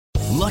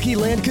Lucky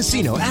Land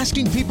Casino,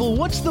 asking people,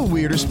 what's the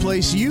weirdest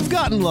place you've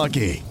gotten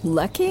lucky?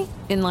 Lucky?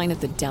 In line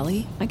at the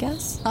deli, I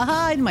guess?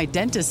 Aha, in my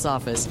dentist's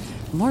office.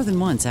 More than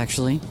once,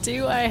 actually.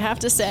 Do I have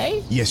to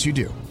say? Yes, you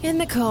do. In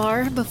the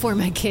car before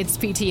my kids'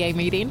 PTA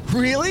meeting.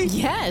 Really?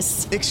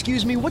 Yes.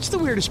 Excuse me, what's the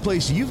weirdest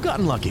place you've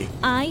gotten lucky?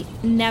 I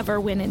never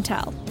win and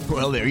tell.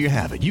 Well, there you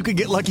have it. You can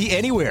get lucky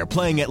anywhere,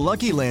 playing at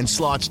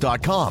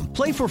LuckyLandSlots.com.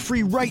 Play for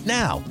free right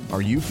now.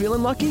 Are you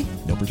feeling lucky?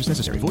 No purchase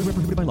necessary. Void where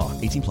prohibited by law.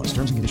 18 plus.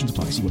 Terms and conditions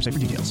apply. See website for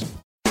details.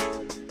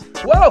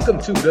 Welcome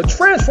to the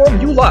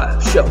Transform You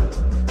Live show.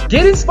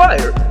 Get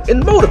inspired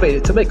and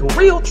motivated to make a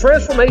real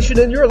transformation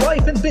in your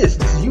life and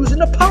business using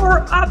the power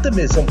of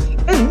optimism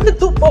and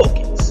mental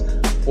focus.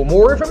 For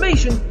more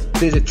information,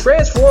 visit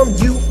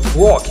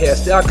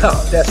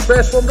TransformUBroadcast.com. That's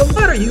transform the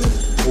letter U,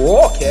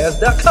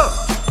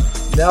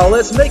 broadcast.com. Now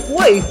let's make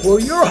way for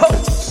your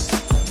host,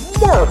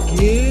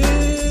 Marcus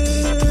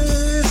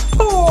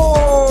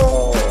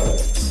Hall.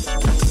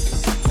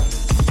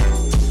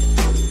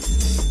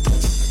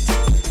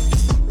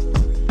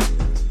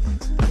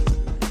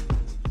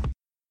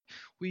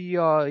 We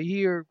are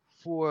here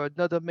for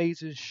another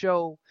amazing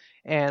show,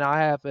 and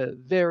I have a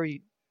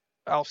very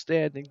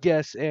outstanding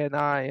guest, and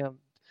I am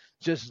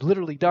just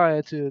literally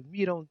dying to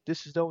meet him.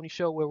 This is the only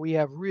show where we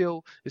have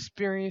real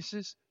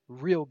experiences,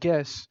 real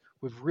guests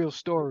with real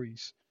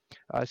stories.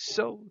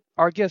 So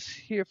our guest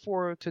here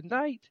for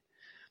tonight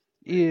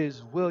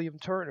is William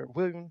Turner.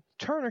 William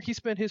Turner, he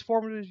spent his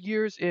formative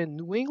years in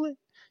New England.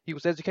 He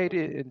was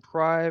educated in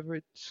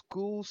private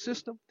school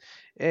system,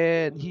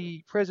 and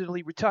he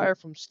presently retired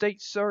from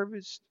state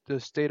service,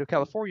 the state of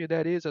California,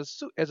 that is,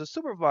 as a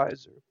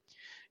supervisor.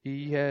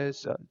 He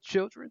has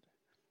children,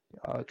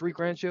 3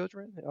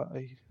 grandchildren.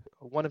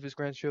 One of his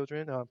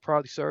grandchildren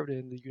proudly served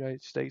in the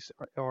United States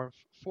Armed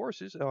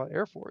Forces,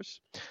 Air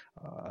Force.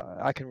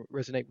 I can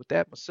resonate with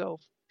that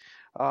myself.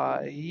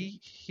 He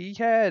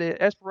had an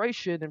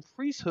aspiration in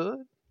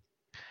priesthood,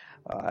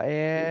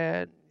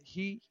 and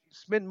he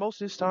spent most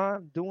of his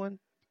time doing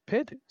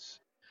penance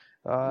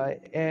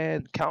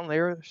and counting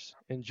errors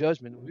and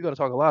judgment. We're going to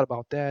talk a lot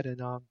about that,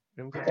 and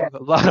we're going to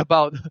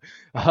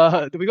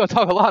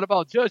talk a lot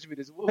about judgment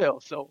as well.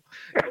 So,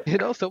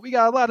 so we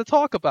got a lot to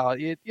talk about.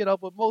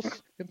 But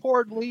most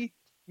importantly,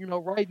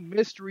 writing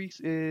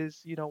mysteries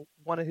is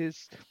one of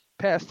his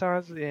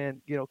pastimes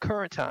and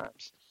current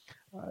times.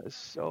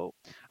 Let's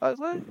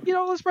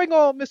bring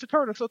on Mr.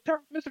 Turner. So,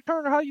 Mr.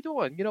 Turner, how you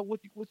doing?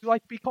 Would you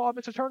like to be called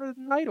Mr. Turner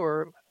tonight,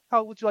 or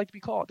how would you like to be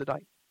called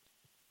tonight?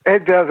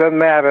 It doesn't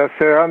matter,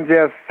 sir. I'm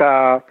just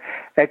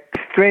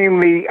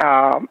extremely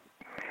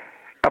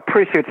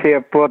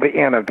appreciative for the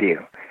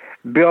interview.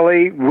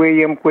 Billy,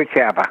 William,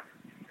 whichever.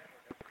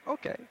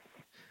 Okay.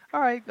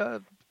 All right,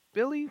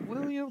 Billy,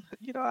 William.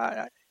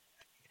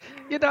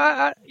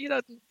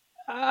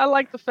 I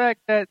like the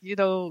fact that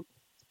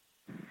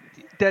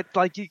that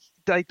like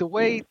the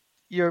way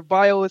your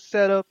bio is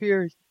set up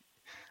here.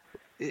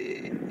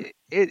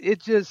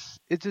 It just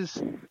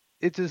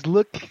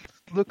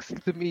looks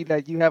to me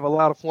that you have a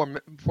lot of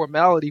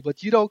formality,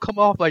 but you don't come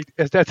off like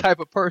as that type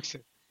of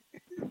person.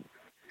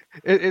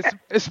 It's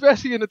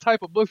especially in the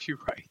type of books you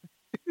write.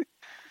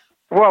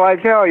 Well, I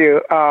tell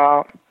you,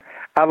 I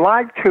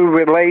like to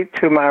relate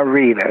to my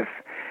readers,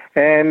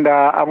 and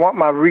I want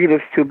my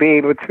readers to be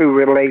able to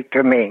relate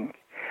to me.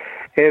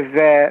 Is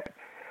that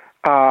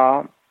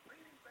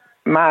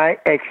my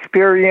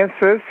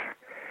experiences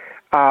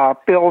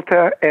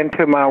filter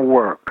into my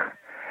work.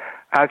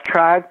 I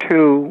try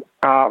to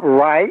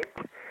write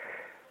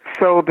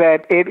so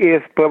that it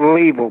is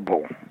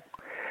believable,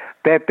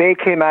 that they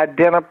can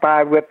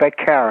identify with the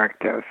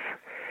characters.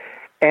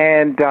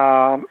 And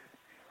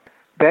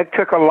that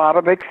took a lot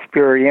of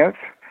experience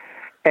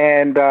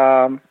and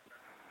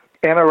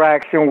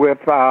interaction with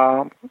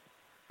my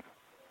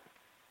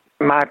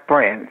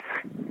friends.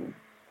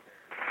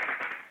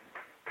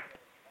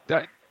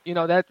 That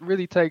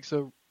really takes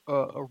a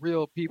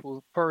real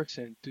people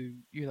person to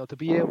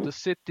be able to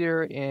sit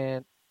there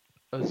and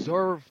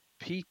observe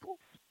people.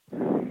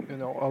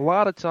 A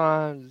lot of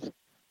times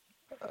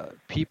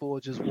people will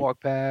just walk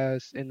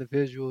past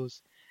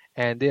individuals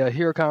and they'll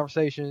hear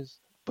conversations,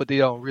 but they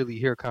don't really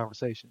hear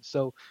conversations.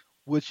 So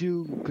would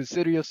you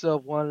consider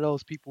yourself one of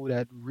those people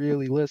that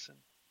really listen,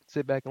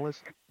 sit back and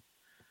listen?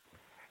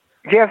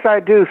 Yes,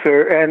 I do,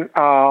 sir. And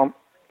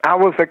I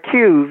was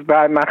accused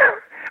by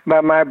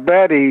my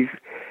buddies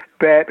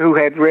who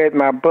had read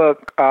my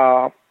book,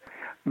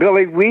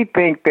 Billy, we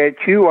think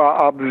that you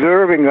are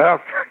observing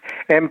us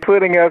and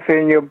putting us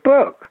in your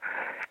book.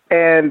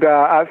 And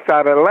I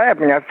started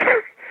laughing.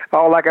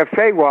 All I could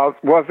say was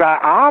I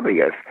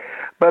obvious?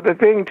 But the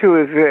thing, too,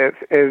 is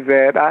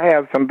that I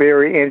have some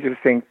very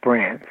interesting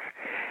friends.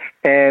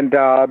 And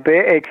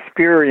their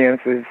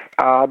experiences,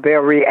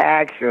 their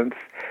reactions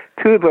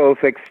to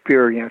those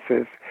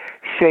experiences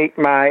shape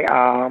my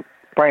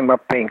frame of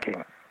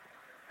thinking.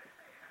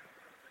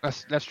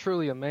 That's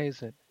truly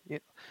amazing.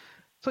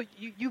 So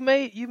you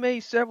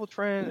made several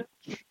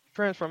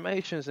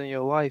transformations in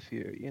your life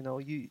here.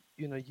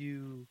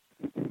 You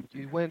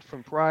went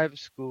from private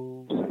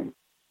school,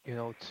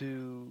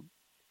 to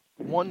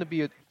wanting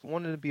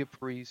to be a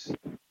priest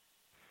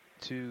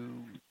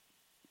to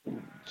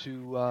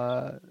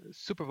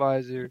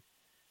supervisor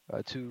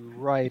to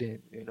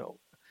writing,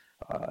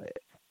 uh,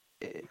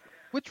 eh,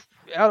 which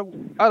out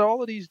of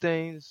all of these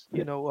things,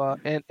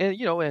 and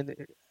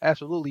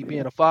absolutely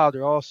being a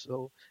father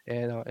also,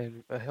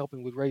 and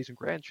helping with raising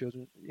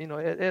grandchildren,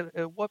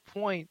 at what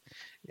point,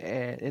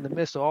 and in the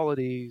midst of all of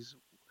these,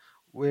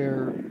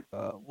 where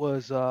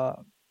was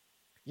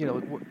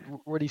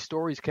where these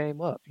stories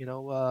came up,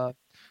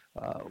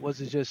 was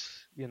it just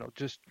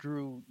just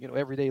through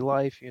everyday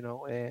life, and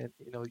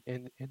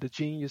the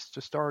genius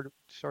to start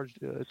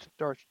to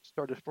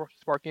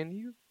spark into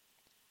you?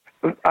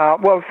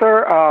 Well,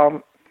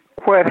 sir,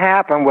 what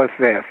happened was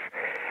this.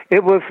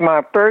 It was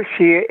my first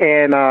year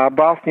in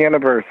Boston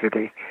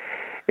University.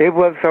 It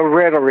was a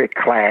rhetoric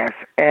class,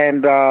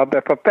 and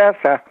the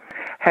professor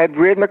had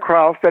written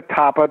across the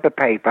top of the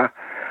paper,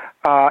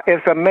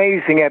 it's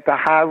amazing at the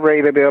high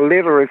rate of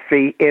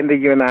illiteracy in the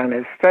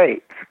United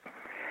States.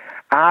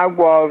 I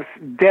was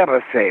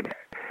devastated.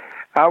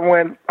 I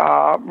went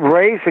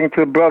racing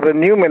to Brother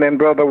Newman and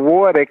Brother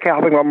Ward at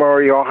Calvin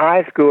Memorial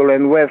High School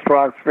in West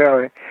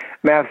Roxbury,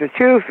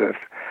 Massachusetts.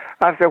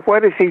 I said,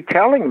 what is he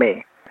telling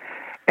me?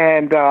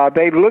 And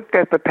they looked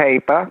at the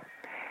paper,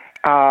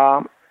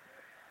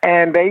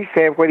 and they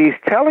said, what he's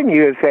telling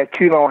you is that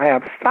you don't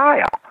have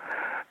style.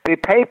 The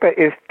paper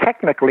is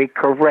technically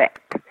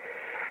correct.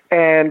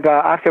 And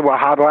I said, well,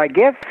 how do I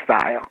get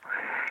style?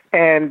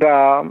 And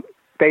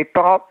they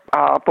thought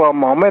for a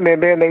moment,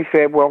 and then they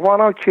said, well, why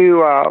don't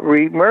you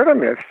read murder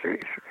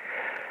mysteries?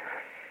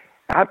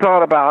 I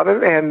thought about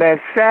it, and that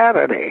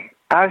Saturday,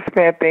 I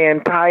spent the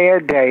entire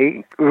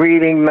day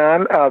reading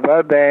none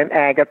other than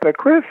Agatha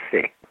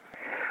Christie,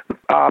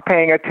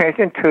 paying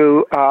attention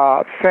to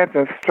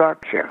sentence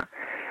structure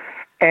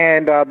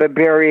and the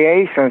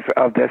variations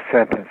of the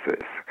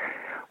sentences.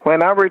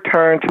 When I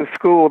returned to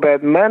school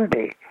that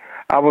Monday,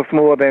 I was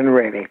more than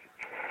ready.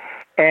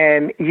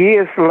 And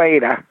years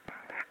later,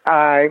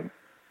 I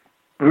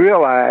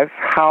realized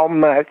how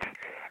much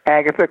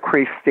Agatha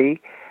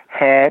Christie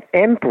had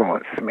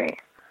influenced me.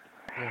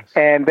 Yes.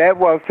 And that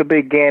was the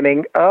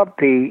beginning of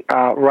the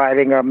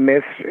writing of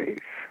mysteries.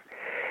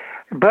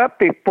 But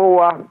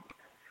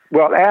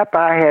after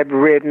I had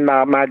written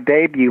my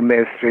debut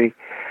mystery,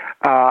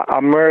 A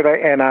Murder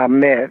in Our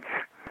Midst,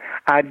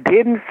 I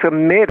didn't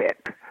submit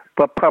it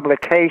for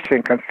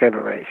publication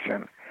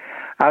consideration.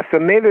 I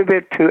submitted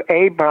it to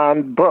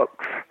Avon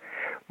Books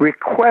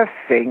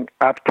requesting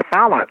a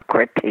talent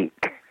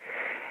critique.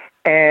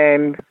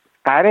 And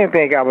I didn't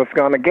think I was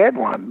going to get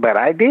one, but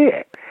I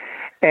did.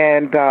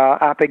 And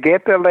I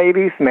forget the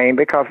lady's name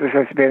because it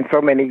has been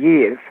so many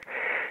years.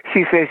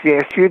 She says,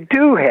 yes, you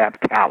do have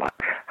talent.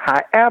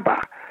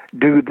 However,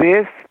 do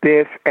this,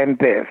 this, and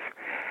this.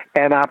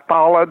 And I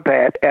followed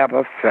that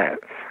ever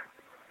since.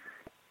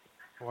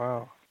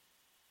 Wow.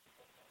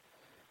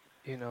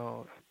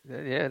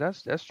 Yeah,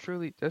 that's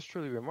truly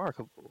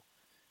remarkable.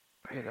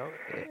 You know,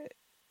 eh,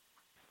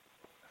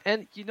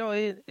 and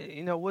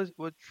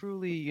what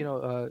truly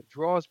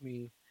draws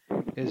me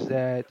is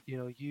that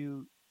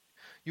you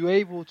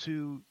able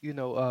to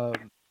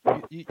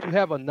you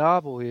have a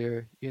novel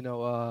here,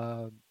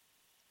 one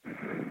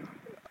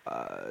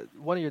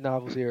of your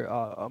novels here,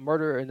 A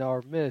Murder in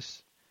Our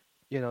Midst.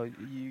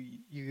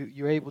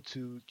 You're able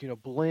to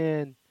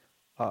blend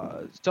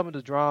some of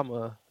the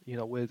drama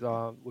with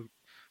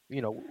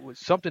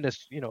something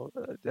that's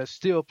that's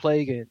still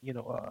plaguing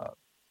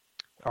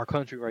our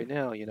country right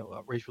now,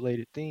 race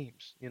related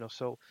themes,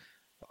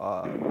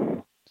 uh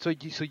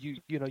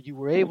you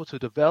were able to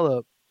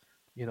develop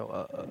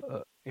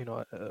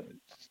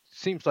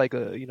seems like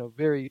a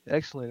very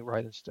excellent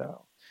writing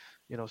style,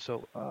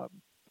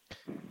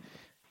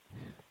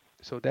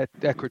 so that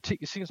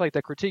critique, it seems like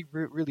that critique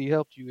really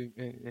helped you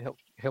and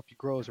helped you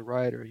grow as a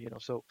writer,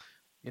 so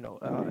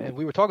and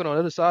we were talking on the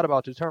other side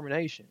about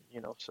determination,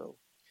 so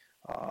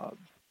uh,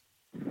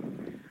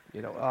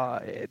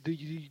 do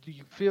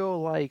you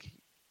feel like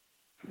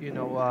you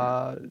know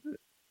uh,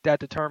 that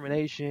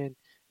determination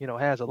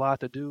has a lot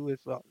to do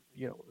with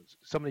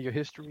some of your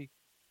history?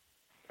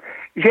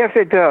 Yes,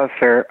 it does,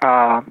 sir.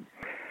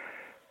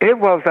 It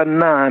was a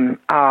nun,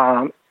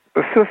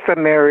 Sister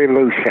Mary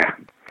Lucia.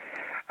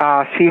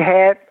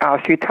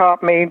 She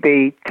taught me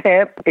the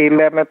 10th,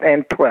 11th,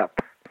 and 12th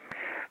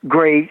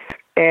grades,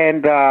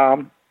 and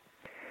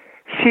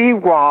she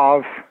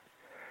was,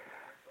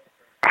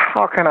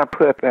 how can I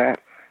put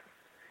that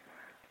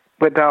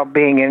without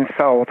being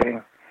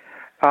insulting?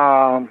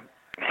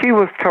 She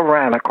was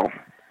tyrannical.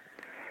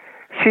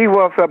 She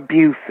was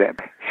abusive.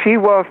 She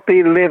was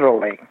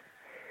belittling.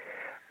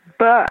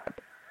 But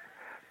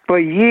for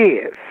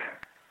years,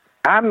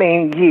 I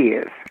mean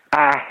years,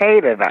 I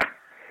hated her.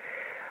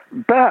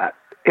 But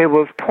it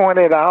was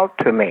pointed out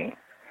to me,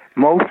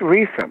 most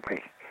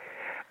recently,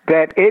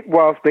 that it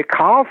was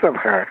because of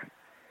her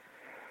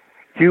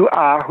you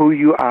are who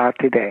you are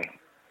today.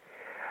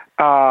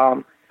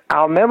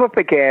 I'll never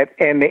forget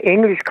in the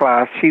English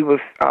class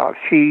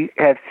she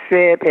had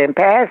said in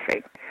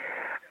passing,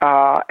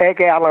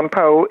 Edgar Allan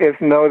Poe is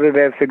noted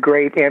as a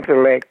great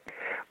intellect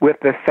with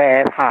a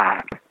sad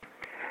heart.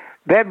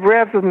 That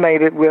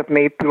resonated with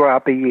me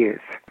throughout the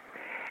years.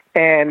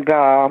 And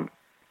I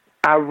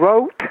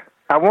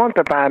wanted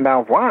to find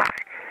out why.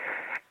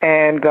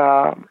 And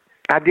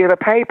I did a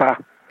paper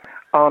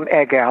on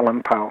Edgar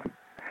Allan Poe.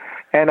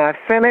 And I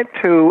sent it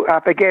to, I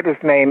forget his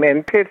name,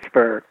 in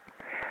Pittsburgh,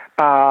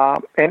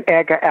 an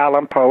Edgar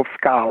Allan Poe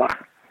scholar.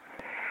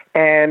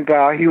 And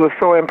he was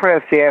so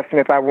impressed, he asked me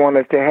if I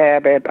wanted to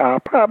have it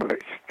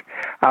published.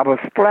 I was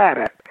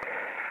flattered.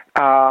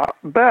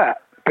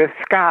 But the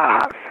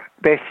scars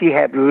that she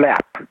had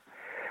left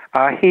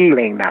are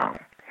healing now.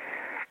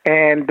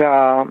 And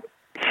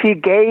she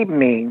gave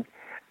me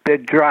the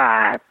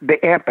drive,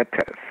 the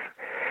impetus.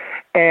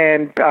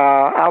 And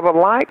I would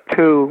like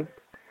to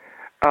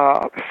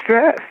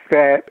stress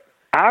that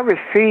I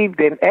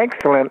received an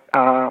excellent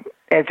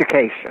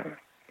education.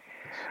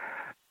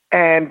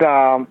 And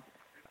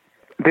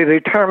the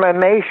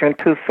determination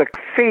to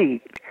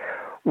succeed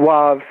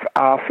was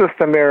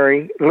Sister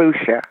Mary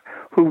Lucia,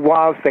 who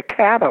was the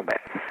catalyst.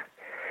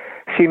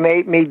 She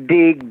made me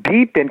dig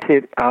deep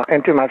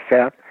into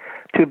myself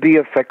to be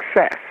a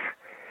success.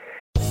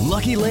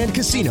 Lucky Land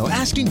Casino,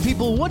 asking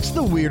people, what's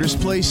the weirdest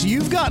place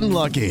you've gotten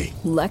lucky?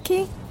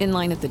 Lucky? In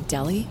line at the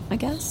deli, I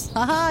guess?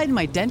 Aha, in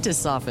my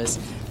dentist's office.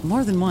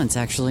 More than once,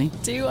 actually.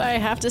 Do I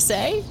have to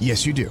say?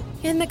 Yes, you do.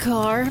 In the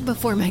car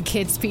before my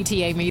kids'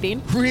 PTA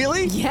meeting.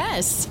 Really?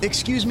 Yes.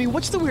 Excuse me,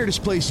 what's the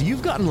weirdest place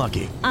you've gotten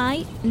lucky?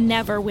 I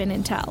never win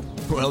and tell.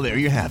 Well, there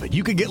you have it.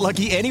 You can get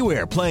lucky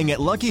anywhere, playing at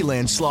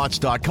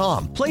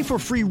LuckyLandSlots.com. Play for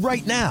free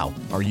right now.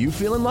 Are you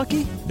feeling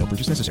lucky? No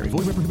purchase necessary. Void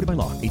where prohibited by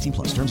law. 18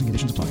 plus. Terms and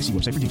conditions apply. See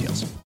website for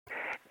details.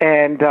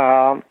 And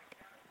I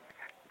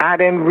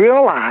didn't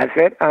realize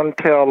it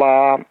until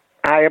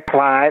I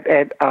applied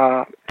at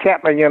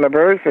Chapman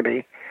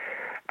University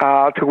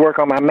to work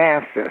on my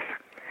master's.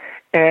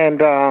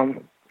 And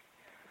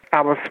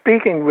I was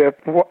speaking with,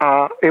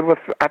 I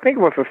think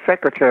it was a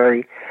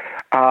secretary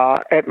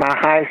at my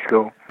high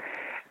school.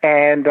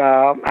 And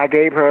I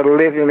gave her a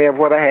litany of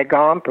what I had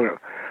gone through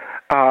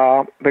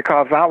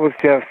because I was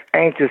just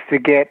anxious to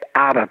get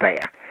out of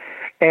there.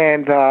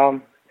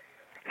 And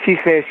she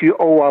says, you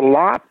owe a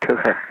lot to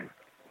her.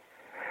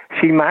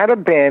 She might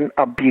have been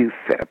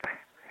abusive.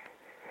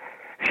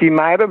 She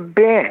might have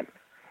been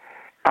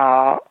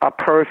a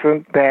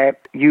person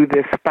that you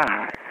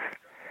despise.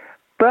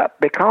 But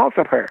because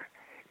of her,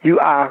 you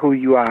are who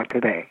you are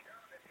today.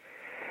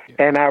 Yeah.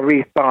 And I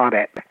rethought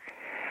it.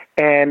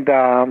 And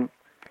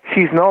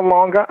she's no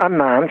longer a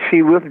nun.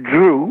 She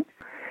withdrew.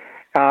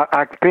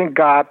 I think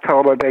God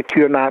told her that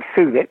you're not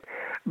suited.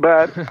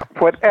 But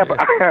whatever,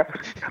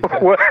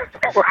 whatever.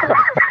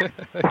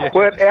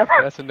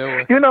 That's a no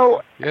one. You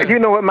know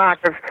what,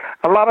 Marcus?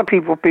 A lot of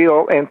people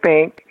feel and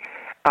think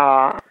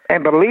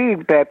and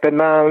believe that the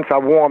nuns are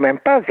warm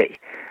and fuzzy.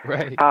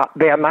 Right.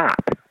 They're not.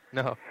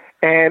 No.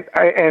 And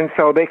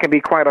so they can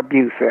be quite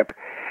abusive.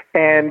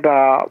 And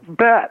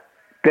but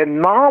the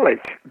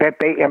knowledge that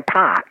they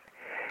impart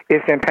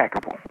is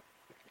impeccable.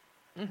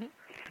 Mm-hmm.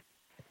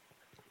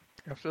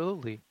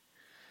 Absolutely.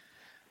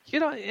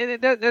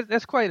 And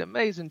that's quite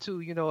amazing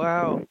too.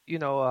 How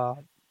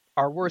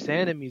our worst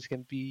enemies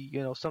can be,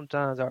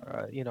 sometimes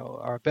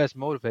our best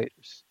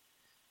motivators.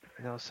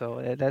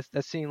 So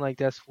that seemed like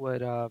that's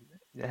what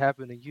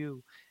happened to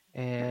you.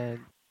 And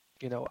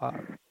do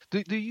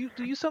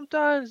you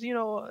sometimes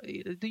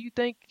do you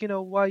think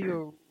while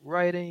you're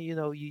writing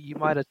you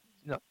might have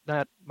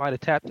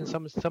tapped in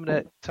some of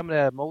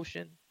that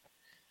emotion?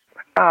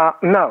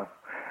 No.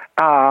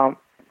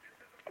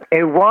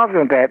 It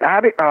wasn't that.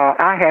 I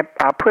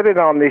put it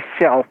on this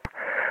shelf,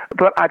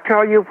 but I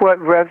tell you what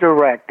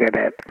resurrected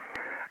it.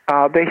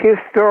 The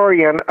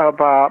historian of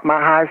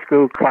my high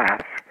school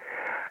class,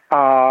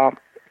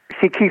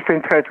 she keeps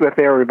in touch with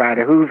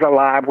everybody, who's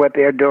alive, what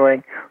they're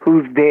doing,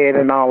 who's dead,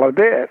 and all of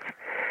this.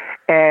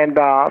 And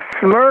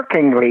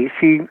smirkingly,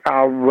 she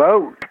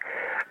wrote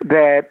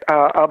that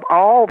of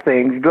all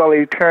things,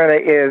 Billy Turner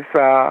is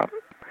a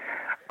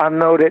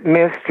noted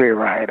mystery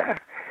writer.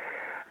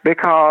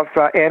 Because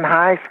in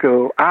high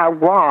school, I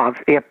was,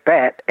 if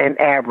that, an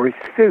average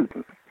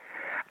student.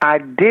 I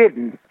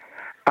didn't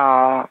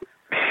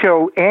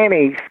show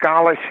any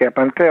scholarship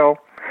until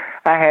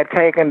I had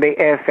taken the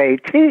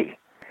SAT.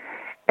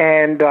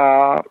 And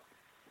the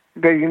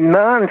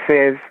nun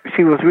says,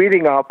 she was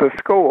reading off the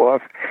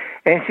scores,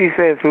 and she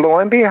says, lo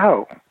and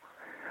behold,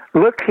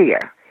 look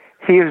here,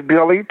 here's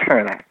Billy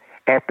Turner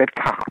at the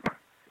top.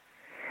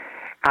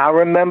 I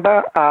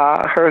remember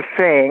her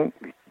saying,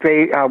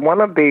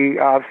 one of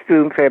the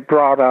students had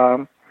brought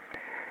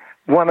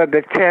one of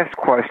the test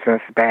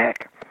questions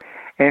back,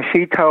 and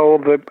she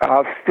told the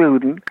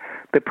student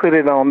to put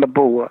it on the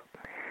board.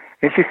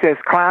 And she says,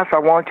 class, I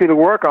want you to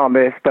work on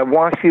this, but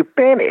once you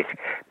finish,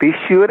 be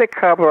sure to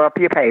cover up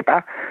your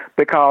paper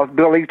because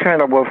Billy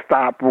Turner will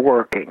stop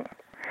working.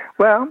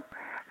 Well,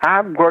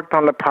 I worked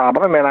on the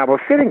problem, and I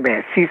was sitting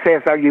there. She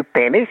says, are you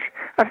finished?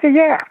 I said,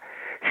 yeah.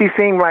 She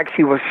seemed like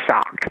she was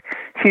shocked.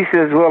 She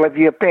says, well, if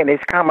you're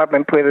finished, come up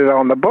and put it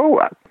on the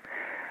board.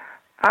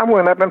 I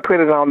went up and put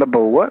it on the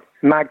board,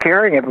 not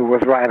caring if it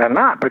was right or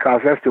not,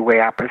 because that's the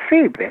way I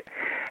perceived it.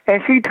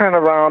 And she turned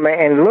around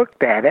and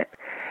looked at it,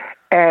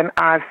 and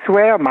I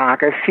swear,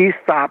 Marcus, she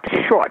stopped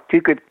short.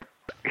 You could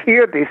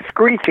hear the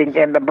screeching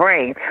in the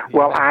brain.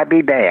 Well, I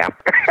be damned.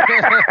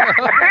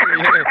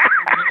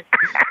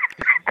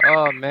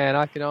 Oh, man,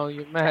 I can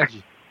only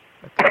imagine.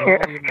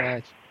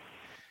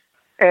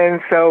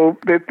 And so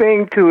the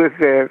thing, too, is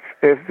this,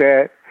 is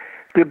that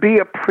to be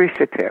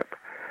appreciative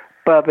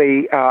for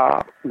the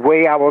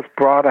way I was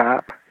brought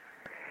up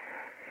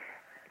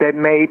that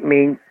made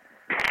me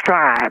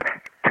strive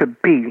to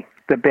be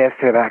the best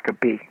that I could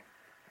be.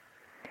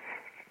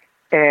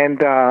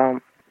 And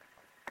a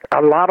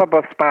lot of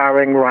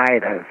aspiring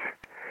writers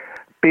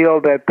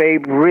feel that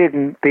they've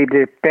written the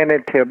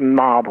definitive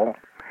novel,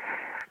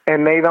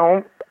 and they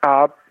don't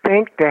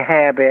think to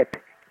have it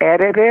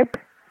edited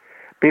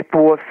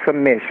before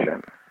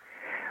submission.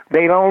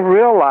 They don't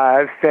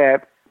realize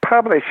that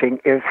publishing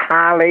is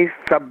highly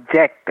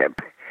subjective.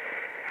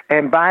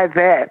 And by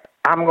that,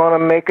 I'm going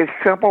to make it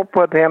simple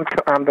for them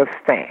to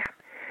understand.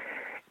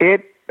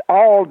 It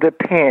all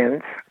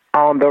depends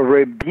on the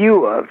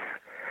reviewer's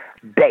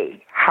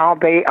day, how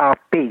they are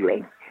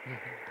feeling.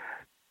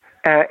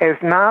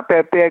 It's not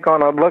that they're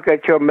going to look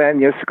at your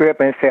manuscript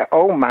and say,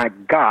 oh, my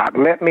God,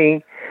 let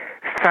me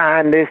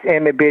sign this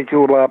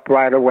individual up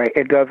right away.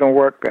 It doesn't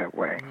work that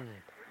way.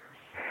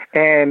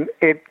 And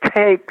it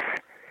takes,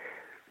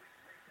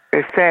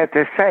 it's sad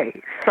to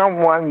say,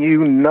 someone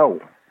you know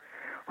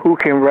who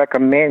can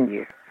recommend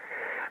you.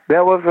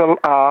 There was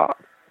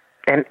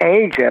an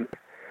agent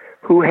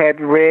who had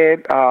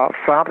read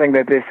something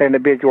that this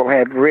individual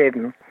had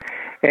written,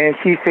 and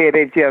she said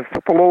it just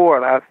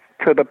floored us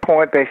to the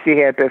point that she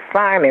had to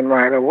sign him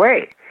right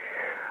away.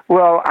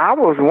 Well, I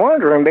was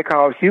wondering,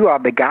 because you are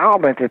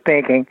beguiled into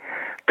thinking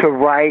to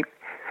write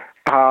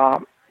a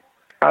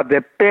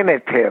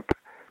definitive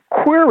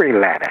query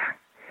letter.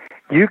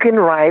 You can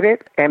write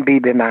it and be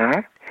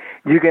denied.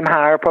 You can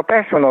hire a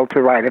professional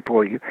to write it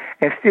for you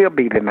and still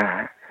be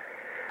denied.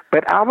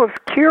 But I was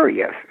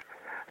curious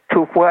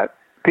to what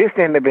this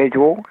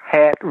individual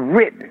had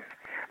written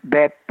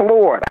that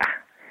floored her.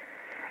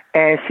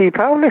 And she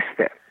published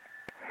it.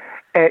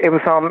 It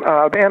was on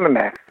the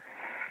internet.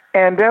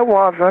 And there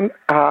wasn't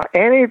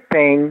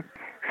anything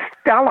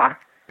stellar,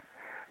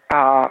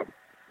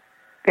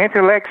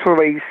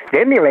 intellectually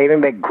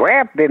stimulating that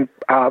grabbed in,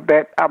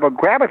 that I would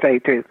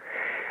gravitate to.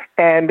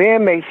 And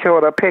then they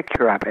showed a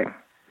picture of him.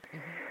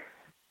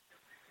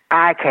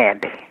 Eye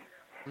candy.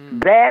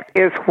 That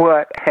is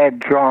what had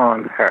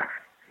drawn her.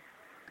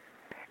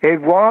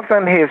 It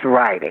wasn't his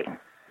writing,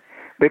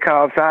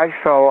 because I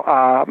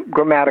saw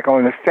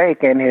grammatical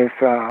mistake in his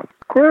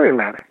query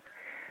letter.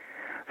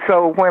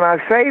 So when I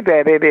say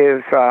that it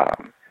is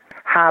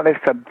highly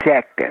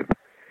subjective,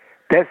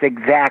 that's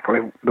exactly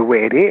the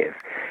way it is.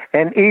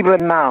 And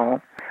even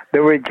now,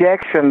 the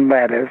rejection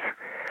letters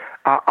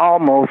are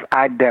almost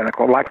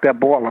identical, like they're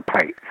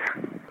boilerplates.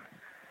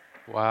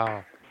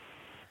 Wow.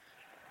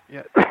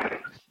 Yeah,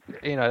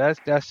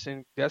 that's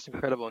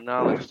incredible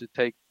knowledge to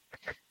take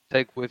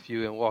with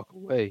you and walk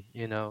away.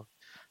 No,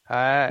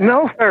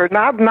 sir,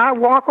 not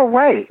walk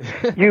away.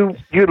 You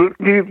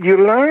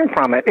learn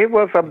from it. It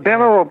was a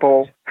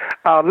venerable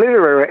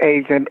literary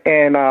agent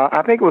in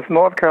I think it was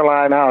North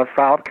Carolina or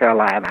South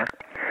Carolina,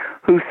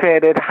 who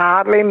said it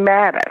hardly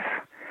matters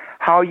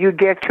how you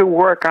get your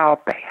work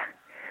out there.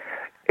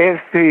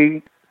 It's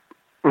the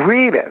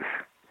readers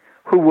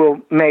who will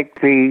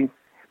make the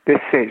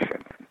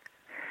decision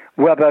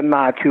whether or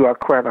not you are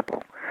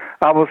credible.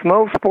 I was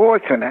most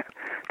fortunate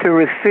to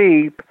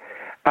receive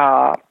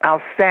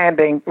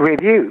outstanding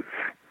reviews.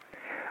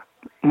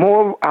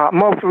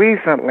 Most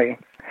recently,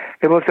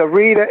 it was a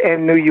reader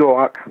in New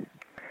York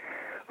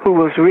who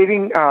was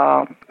reading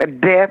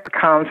Death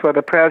Comes for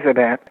the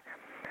President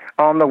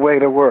on the way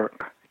to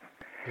work.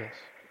 Yes.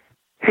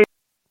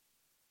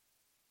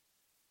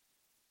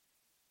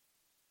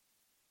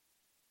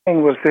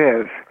 Thing was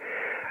this,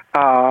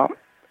 by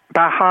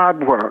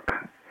hard work,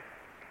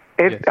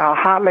 it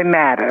hardly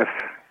matters.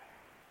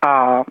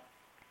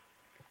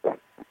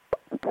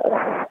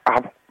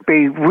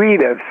 The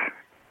readers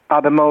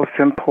are the most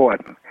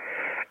important.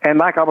 And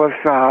like I was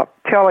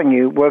telling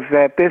you, was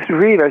that this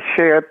reader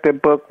shared the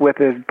book with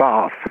his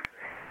boss.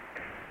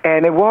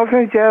 And it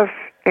wasn't just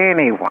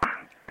anyone.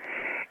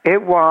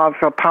 It was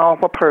a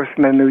powerful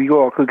person in New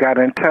York who got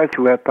in touch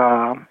with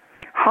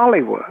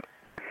Hollywood.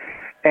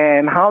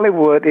 And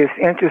Hollywood is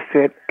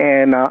interested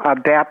in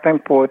adapting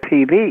for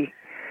TV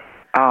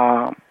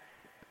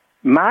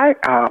my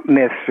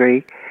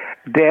mystery,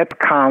 Death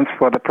Comes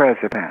for the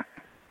President.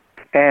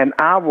 And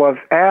I was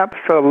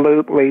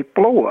absolutely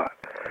floored.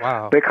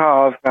 Wow.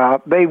 Because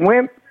they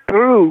went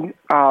through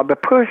the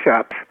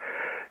push-ups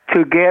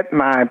to get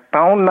my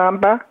phone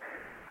number,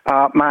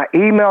 my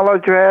email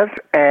address,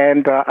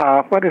 and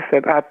what is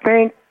it? I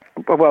think,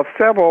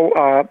 several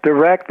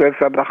directors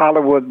of the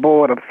Hollywood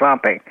Board of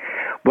something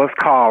was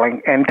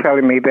calling and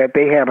telling me that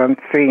they haven't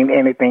seen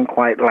anything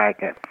quite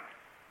like it.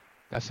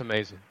 That's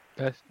amazing.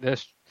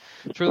 That's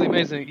truly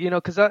amazing.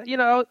 Because I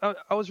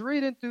was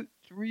reading through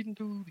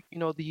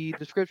the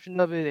description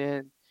of it,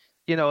 and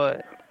you know,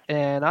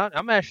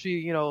 I'm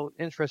actually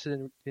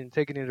interested in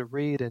taking it to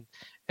read,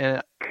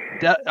 and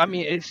that I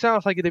mean it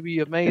sounds like it'd be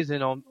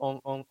amazing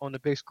on the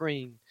big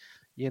screen,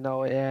 and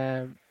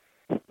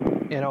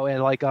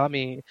and like I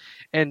mean,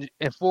 and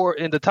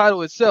the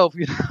title itself,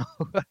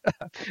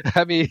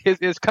 I mean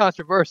it's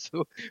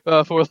controversial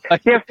for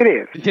like Yes, it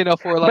is.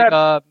 for like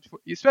But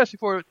especially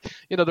for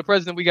the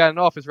president we got in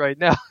office right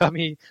now. I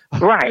mean,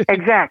 right,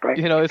 exactly.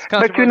 it's But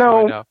controversial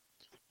right now.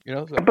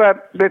 So.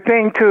 but the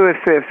thing too is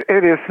this: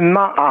 it is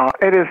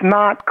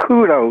not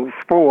kudos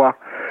for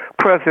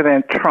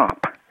President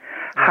Trump.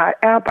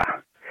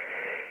 However,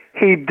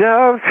 he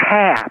does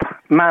have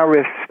my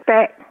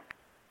respect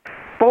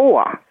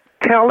for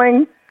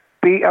telling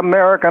the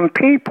American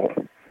people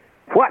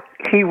what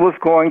he was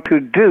going to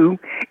do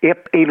if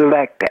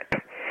elected.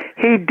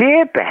 He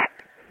did that.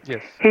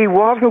 Yes. He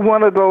wasn't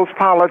one of those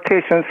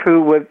politicians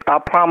who would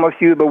promise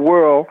you the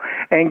world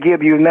and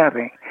give you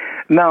nothing.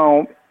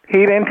 No, he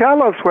didn't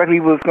tell us what he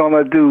was going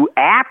to do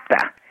after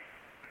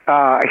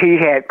he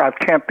had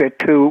attempted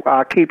to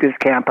keep his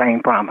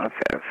campaign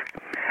promises.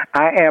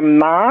 I am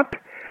not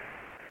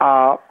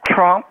a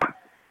Trump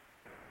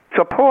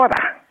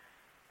supporter.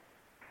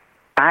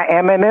 I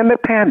am an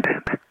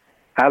independent.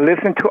 I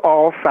listen to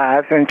all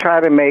sides and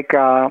try to make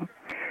an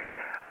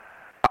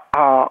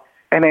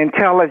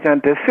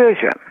intelligent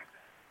decision.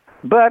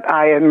 But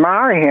I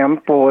admire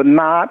him for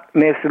not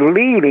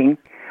misleading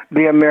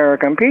the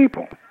American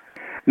people.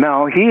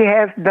 Now, he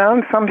has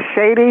done some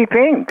shady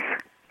things,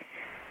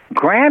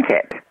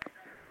 granted,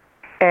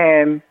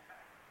 and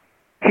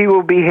he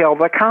will be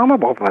held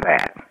accountable for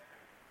that.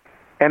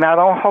 And I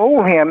don't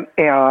hold him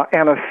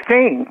in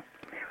esteem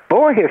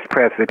for his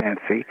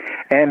presidency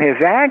and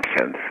his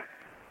actions,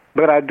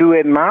 but I do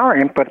admire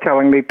him for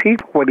telling the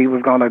people what he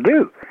was going to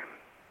do.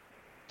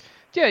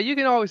 Yeah, you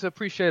can always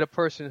appreciate a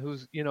person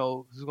who's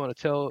going to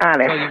tell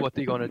you what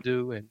they're going to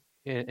do, and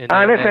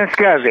honest and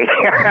scuzzy.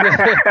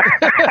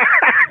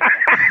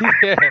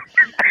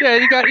 yeah,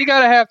 you got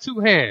to have two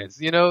hands,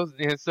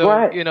 and so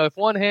right. If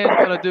one hand's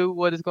going to do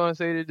what it's going to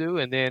say to do,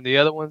 and then the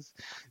other one's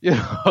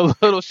a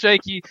little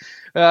shaky,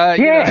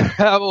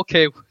 I'm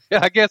okay.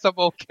 I guess I'm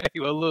okay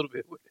with a little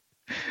bit with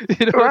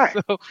it. Right.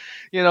 So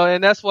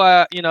and that's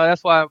why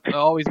I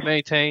always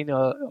maintain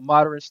a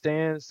moderate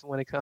stance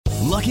when it comes.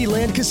 Lucky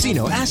Land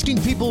Casino,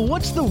 asking people,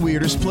 what's the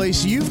weirdest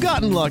place you've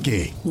gotten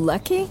lucky?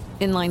 Lucky?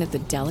 In line at the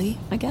deli,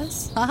 I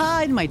guess?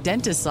 Aha, in my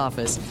dentist's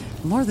office.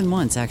 More than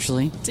once,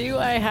 actually. Do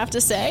I have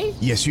to say?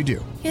 Yes, you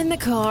do. In the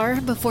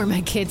car before my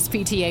kids'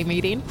 PTA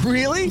meeting.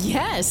 Really?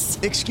 Yes.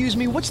 Excuse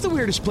me, what's the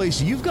weirdest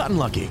place you've gotten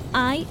lucky?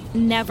 I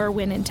never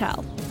win and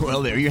tell.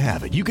 Well, there you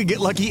have it. You can get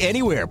lucky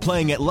anywhere,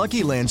 playing at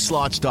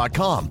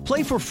LuckyLandSlots.com.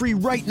 Play for free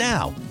right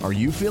now. Are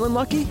you feeling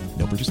lucky?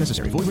 No purchase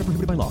necessary. Void where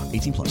prohibited by law.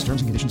 18 plus.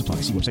 Terms and conditions apply.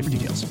 See website for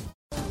details.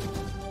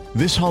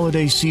 This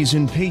holiday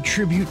season, pay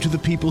tribute to the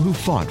people who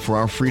fought for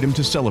our freedom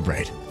to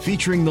celebrate.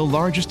 Featuring the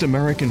largest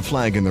American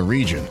flag in the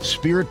region,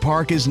 Spirit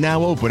Park is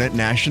now open at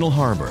National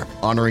Harbor,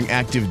 honoring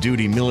active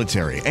duty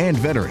military and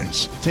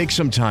veterans. Take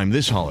some time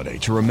this holiday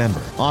to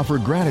remember, offer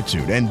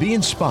gratitude, and be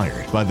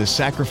inspired by the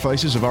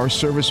sacrifices of our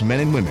service men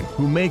and women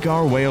who make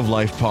our way of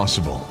life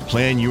possible.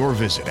 Plan your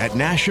visit at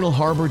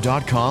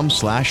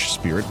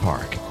nationalharbor.com/Spirit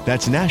Park.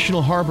 That's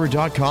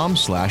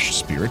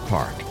nationalharbor.com/Spirit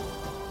Park.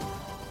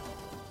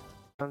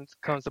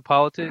 Comes to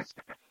politics,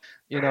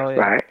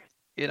 Right.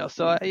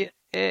 So I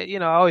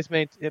always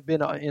been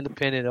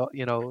independent.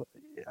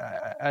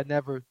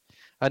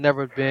 I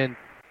never been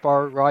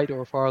far right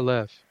or far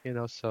left.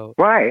 So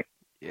Right.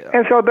 yeah.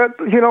 And so that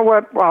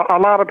what? Well, a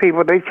lot of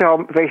people they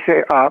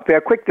say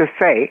they're quick to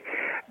say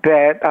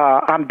that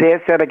I'm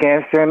dead set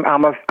against him.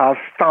 I'm a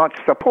staunch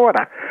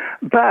supporter.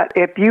 But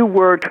if you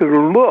were to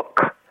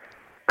look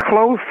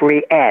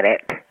closely at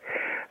it,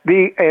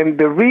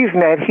 the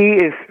reason that he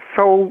is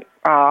so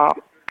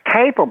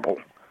capable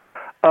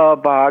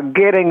of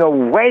getting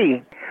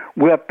away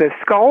with the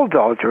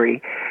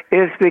skullduggery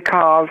is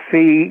because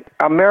the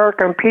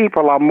American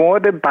people are more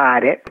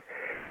divided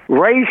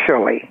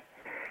racially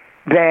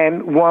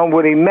than one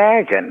would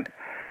imagine.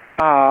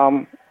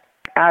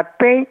 I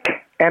think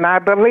and I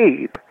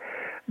believe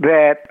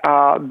that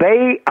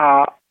they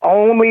are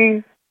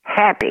only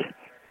happy,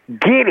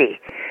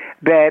 giddy,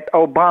 that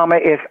Obama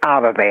is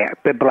out of there,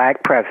 the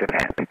black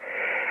president.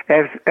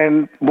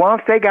 And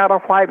once they got a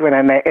white one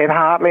in there, it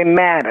hardly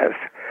matters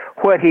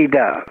what he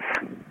does.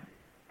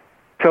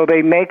 So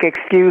they make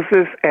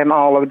excuses and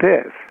all of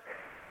this.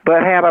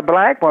 But had a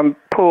black one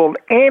pulled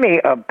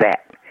any of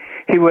that,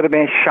 he would have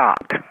been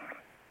shot.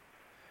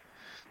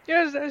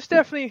 Yeah, it's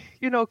definitely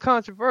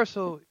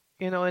controversial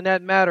in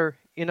that matter.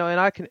 And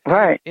I can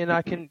right. and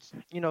I can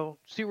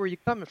see where you're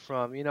coming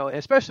from.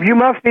 Especially you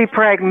must be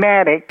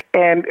pragmatic.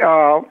 And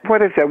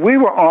what is it? We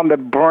were on the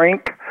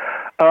brink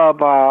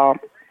of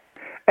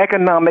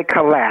economic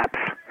collapse,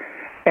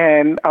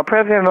 and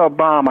President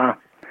Obama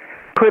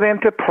put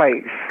into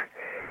place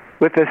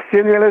with the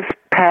stimulus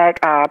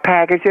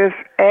packages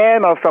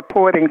and a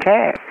supporting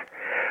cast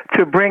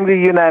to bring the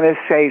United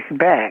States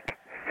back.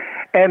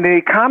 And the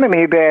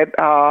economy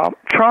that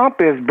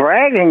Trump is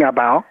bragging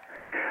about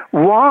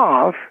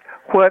was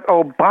what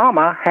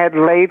Obama had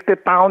laid the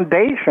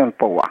foundation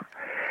for.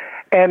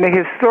 And the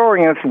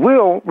historians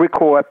will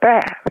record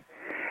that.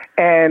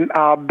 And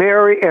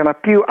Barry, in a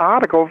few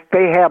articles,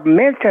 they have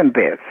mentioned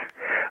this.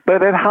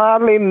 But it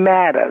hardly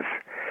matters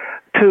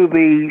to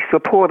the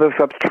supporters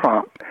of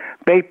Trump.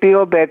 They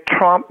feel that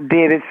Trump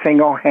did it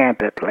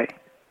single-handedly.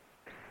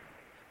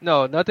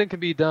 No, nothing can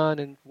be done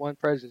in one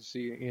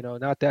presidency.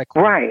 Not that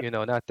quick. Right.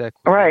 Not that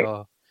quick right. at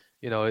all.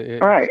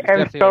 It's, right. it's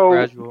And definitely so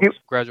a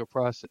gradual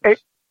process.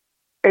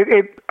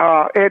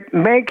 It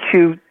makes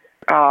you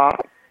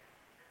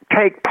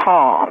take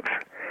pause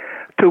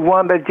to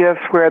wonder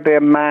just where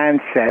their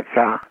mindsets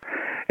are.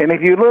 And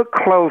if you look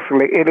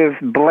closely, it is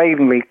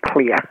blatantly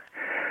clear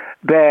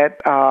that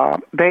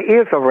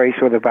there is a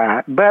racial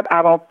divide, but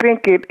I don't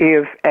think it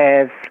is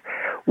as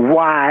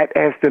wide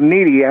as the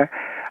media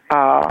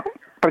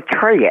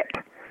portray it.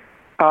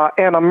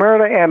 In A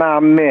Murder in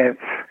Our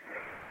Midst,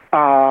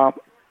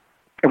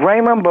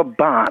 Raymond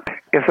Babant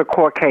is a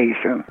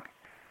Caucasian,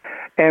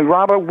 and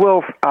Robert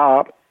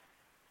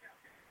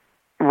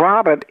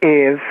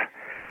is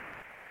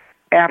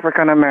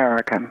African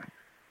American.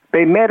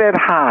 They met at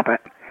Harvard,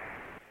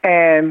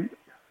 and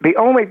the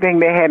only thing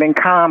they had in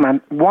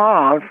common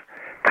was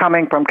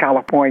coming from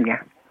California.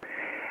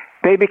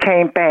 They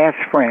became fast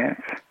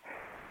friends,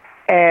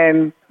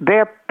 and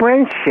their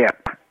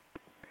friendship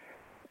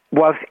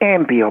was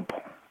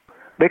enviable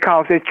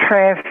because it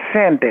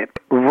transcended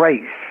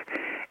race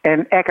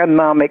and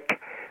economic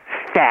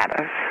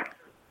status.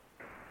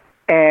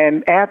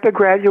 And after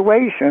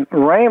graduation,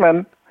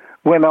 Raymond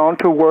went on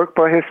to work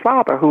for his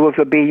father, who was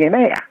a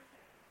billionaire.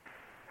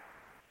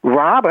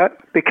 Robert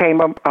became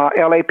a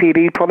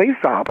LAPD police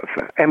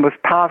officer and was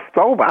passed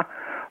over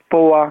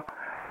for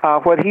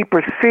what he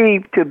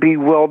perceived to be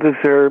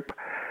well-deserved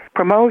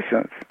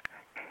promotions.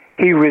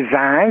 He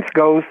resigns,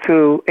 goes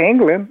to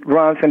England,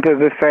 runs into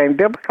the same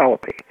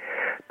difficulty.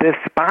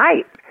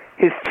 Despite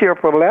his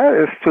cheerful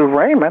letters to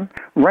Raymond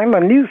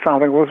knew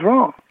something was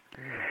wrong.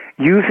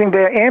 Using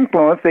their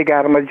influence, they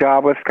got him a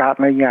job with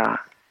Scotland Yard.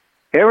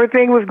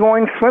 Everything was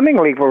going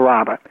swimmingly for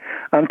Robert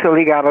until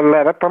he got a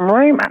letter from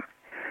Raymond.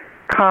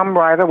 Come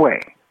right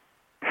away.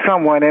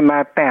 Someone in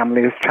my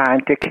family is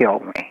trying to kill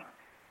me.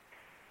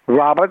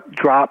 Robert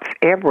drops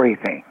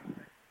everything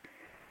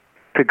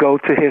to go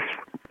to his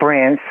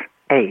friend's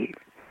aid,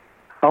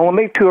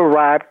 only to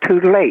arrive too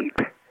late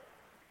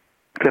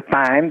to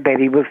find that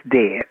he was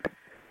dead.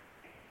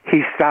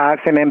 He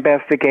starts an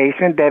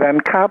investigation that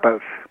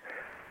uncovers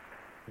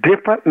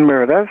different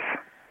murders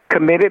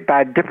committed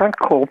by different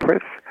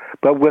culprits,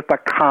 but with a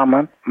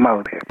common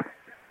motive.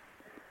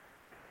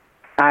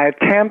 I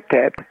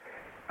attempted,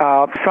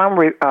 some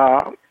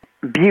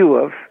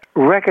viewers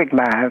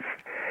recognize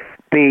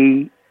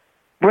the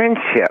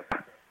friendship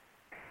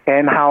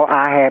and how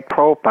I had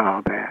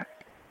profiled that.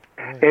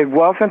 It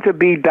wasn't to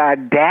be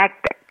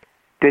didactic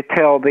to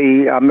tell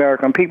the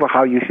American people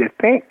how you should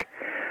think,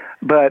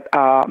 but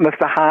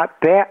Mr. Hart,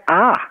 there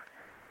are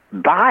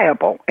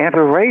viable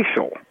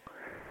interracial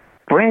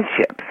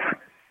friendships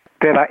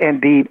that are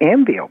indeed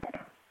enviable.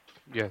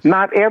 Yes.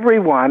 Not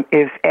everyone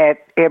is at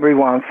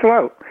everyone's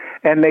throat,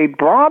 and they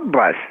broad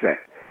brush it.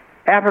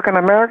 African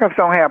Americans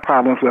don't have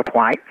problems with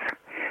whites.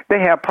 They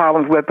have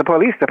problems with the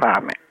police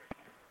department.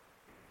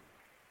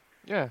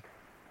 Yeah,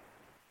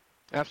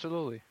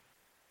 absolutely.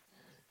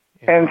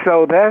 And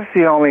so that's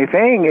the only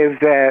thing is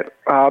that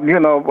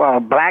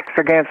blacks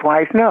against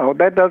whites. No,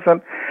 that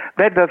doesn't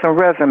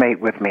resonate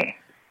with me,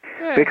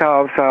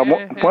 because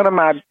one of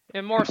my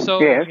and more so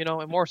yes.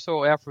 And more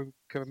so African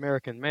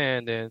American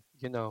men than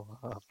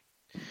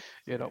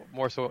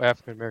more so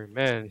African American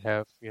men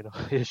have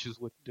issues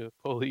with the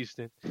police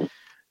than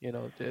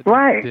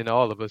than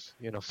all of us.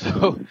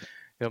 So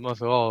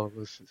most of all of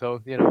us.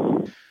 So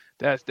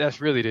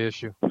that's really the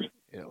issue.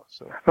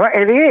 So. Well,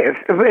 it is.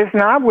 It's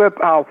not with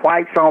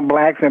whites on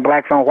blacks and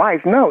blacks on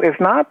whites. No, it's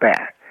not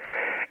that.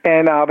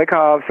 And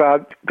because,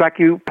 like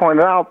you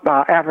pointed out,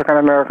 African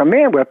American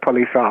men were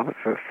police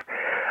officers.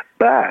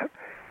 But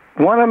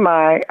one of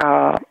my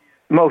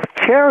most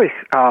cherished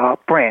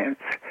friends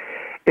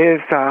is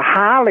a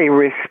highly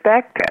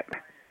respected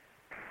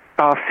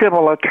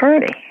civil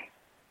attorney.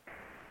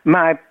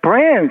 My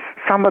friends,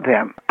 some of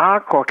them are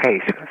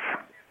Caucasians.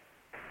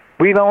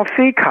 We don't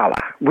see color.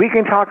 We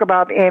can talk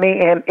about any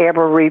and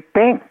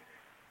everything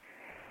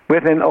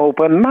with an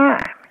open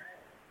mind.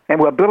 And,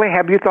 well, Billy,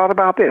 have you thought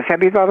about this?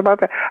 Have you thought about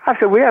that? I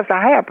said, well, yes,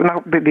 I have. Now,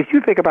 did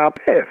you think about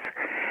this?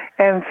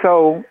 And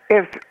so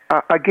it's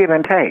a give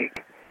and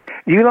take.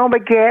 You don't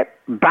get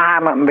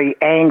violently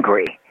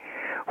angry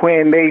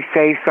when they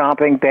say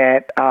something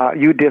that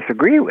you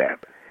disagree with.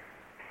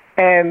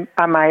 And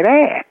I might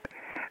add,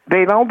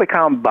 they don't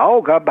become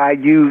vulgar by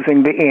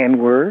using the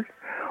N-word,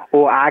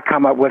 or I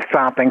come up with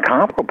something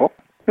comparable.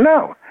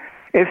 No,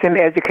 it's an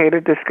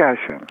educated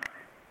discussion.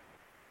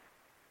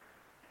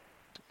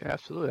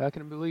 Absolutely, I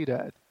can believe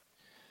that.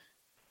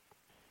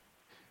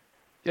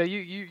 Yeah,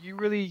 you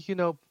really,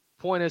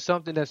 point at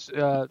something that's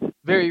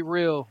very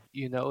real,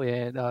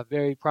 and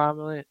very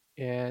prominent,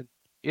 and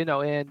we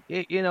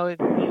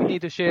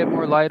need to shed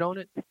more light on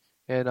it,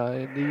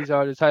 and these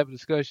are the type of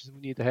discussions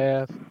we need to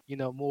have,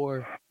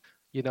 more,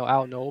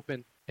 out in the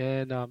open,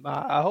 and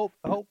I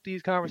hope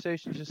these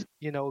conversations just,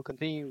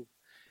 continue,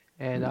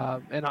 and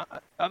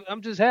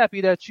I'm just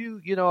happy that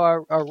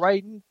are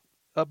writing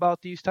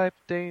about these type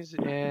of things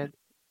and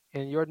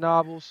in your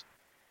novels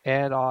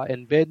and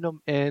embedding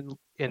them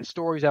in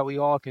stories that we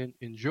all can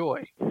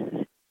enjoy.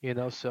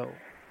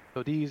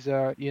 So these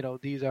are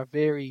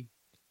very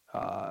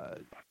uh,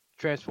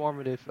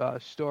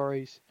 transformative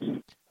stories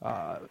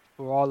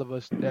for all of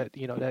us that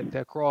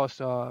that cross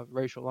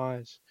racial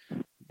lines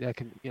that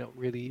can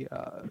really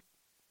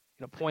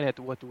point at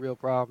what the real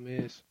problem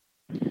is.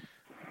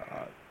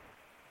 Uh,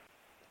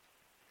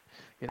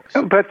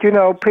 so But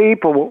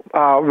people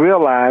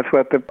realize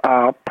what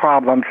the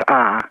problems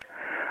are,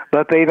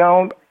 but they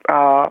don't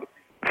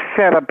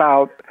set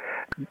about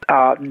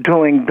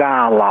doing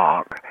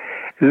dialogue,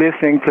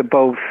 listening to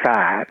both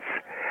sides.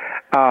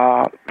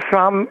 Uh,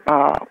 some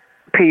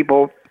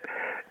people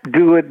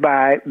do it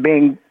by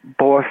being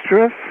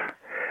boisterous,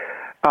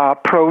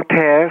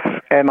 protest,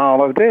 and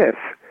all of this,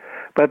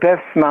 but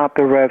that's not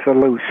the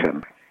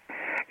resolution.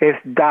 It's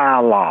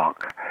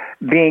dialogue,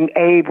 being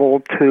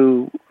able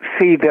to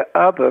see the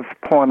other's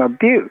point of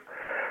view.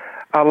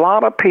 A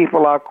lot of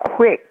people are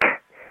quick,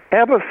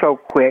 ever so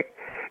quick,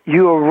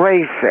 you're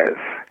racist.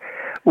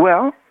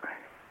 Well,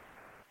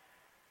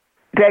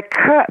 that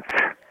cuts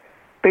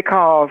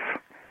because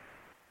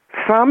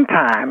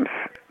sometimes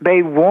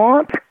they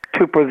want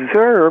to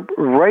preserve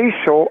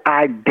racial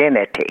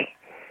identity.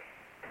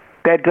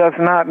 That does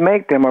not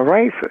make them a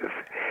racist.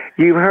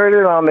 You've heard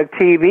it on the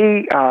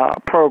TV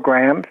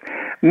programs.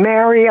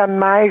 Marry a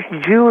nice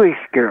Jewish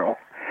girl.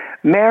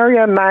 Marry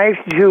a nice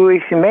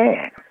Jewish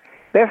man.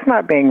 That's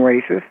not being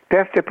racist.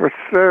 That's to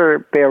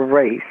preserve their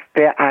race,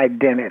 their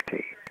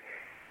identity.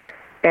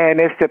 And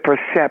it's the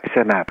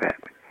perception of it.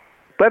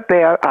 But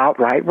they are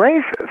outright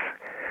racist.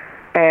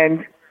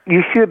 And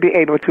you should be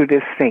able to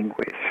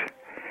distinguish.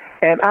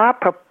 And I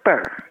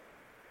prefer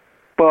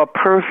for a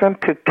person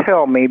to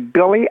tell me,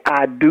 Billy,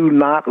 I do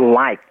not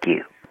like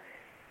you.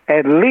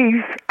 At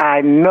least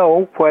I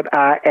know what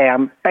I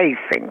am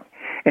facing.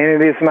 And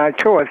it is my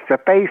choice to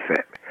face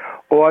it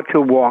or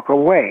to walk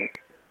away.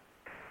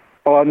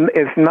 Or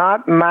it's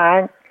not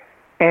my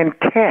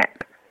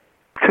intent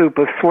to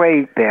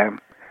persuade them.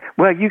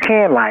 Well, you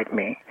can like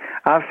me.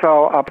 I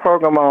saw a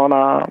program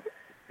on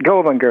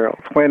Golden Girls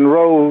when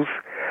Rose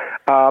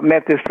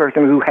met this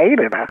person who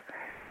hated her.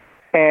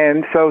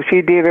 And so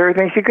she did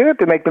everything she could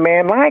to make the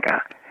man like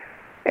her.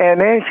 And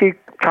then she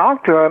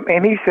talked to him,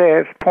 and he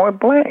says, point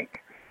blank,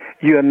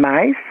 you're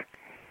nice.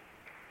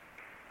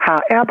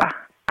 However,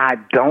 I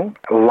don't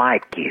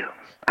like you.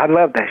 I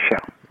love that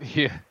show.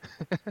 yeah,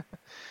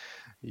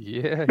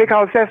 yeah,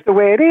 Because that's the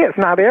way it is.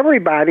 Not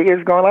everybody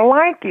is going to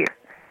like you.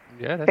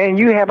 yeah. And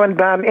you haven't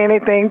done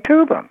anything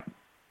to them.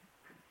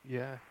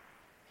 Yeah,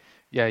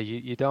 yeah.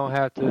 You don't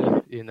have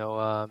to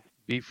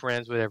be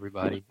friends with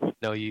everybody.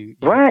 No,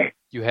 Right.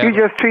 you You have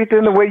just treat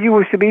them the way you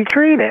wish to be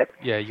treated.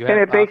 yeah you And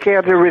have if they options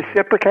care to for everything.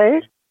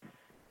 reciprocate,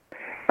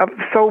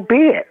 so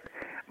be it.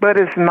 But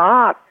it's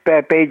not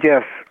that they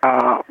just,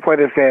 what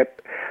is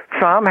it?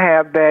 Some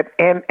have that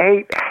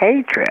innate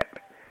hatred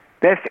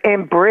that's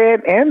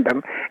inbred in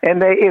them,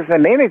 and there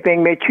isn't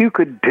anything that you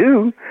could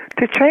do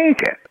to change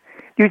it.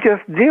 You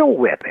just deal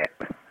with it.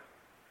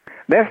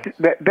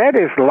 That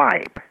is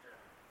life.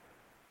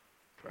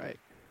 Right.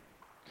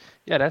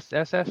 Yeah,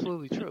 that's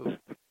absolutely true.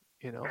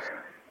 You know.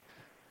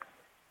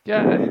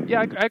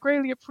 Yeah. I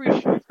greatly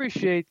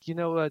appreciate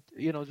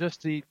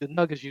just the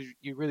nuggets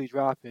you really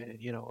drop in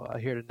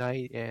here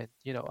tonight, and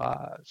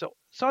so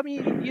I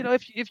mean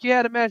if you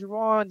had to measure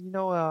on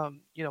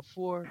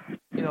for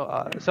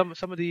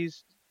some of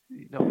these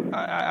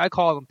I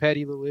call them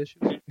petty little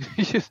issues.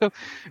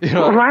 you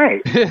know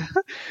Right. I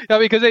mean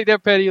because they're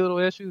petty little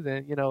issues,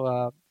 and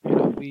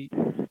we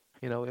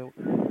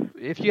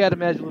if you had to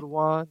measure little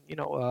one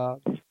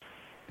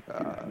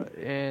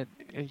and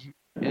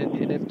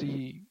if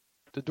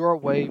the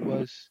doorway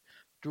was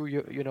through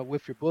your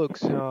with your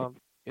books and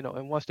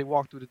once they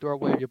walk through the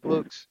doorway of your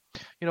books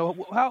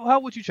how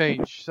would you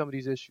change some of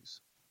these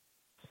issues?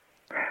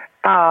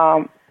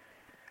 Um,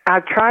 I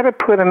try to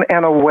put them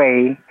in a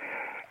way.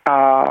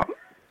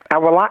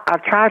 I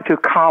try to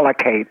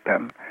collocate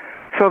them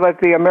so that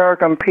the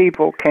American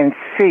people can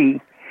see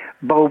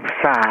both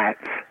sides.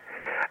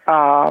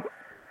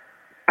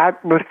 I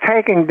was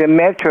taking the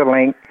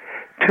Metrolink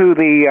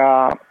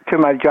to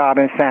my job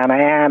in Santa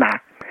Ana,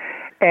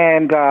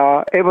 and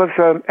it was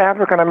an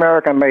African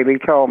American lady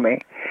told me.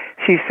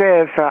 She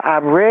says,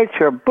 "I've read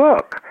your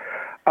book,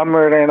 A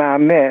Murder in Our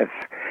Midst,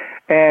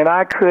 and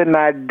I couldn't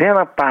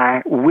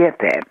identify with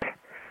it."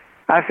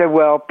 I said,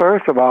 "Well,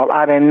 first of all,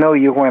 I didn't know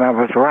you when I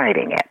was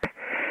writing it,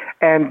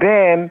 and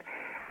then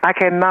I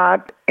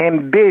cannot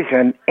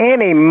envision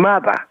any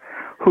mother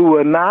who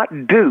will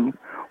not do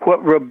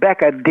what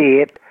Rebecca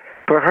did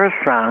for her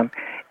son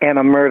and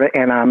a murder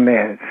in our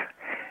midst.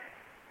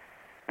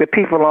 The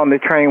people on the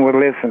train were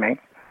listening,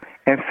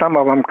 and some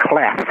of them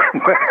clapped.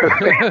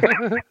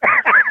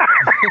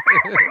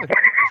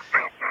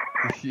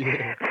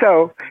 Yeah.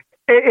 So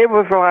it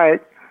was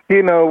like,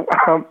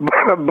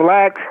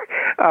 blacks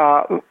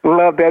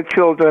love their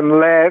children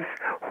less,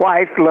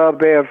 whites love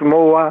theirs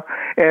more,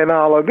 and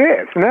all of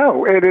this.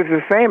 No, it is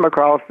the same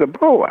across the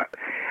board.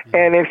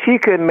 And if she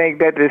couldn't make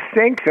that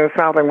distinction,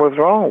 something was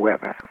wrong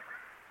with her.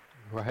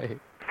 Right.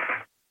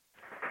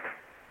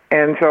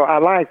 And so I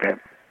liked it.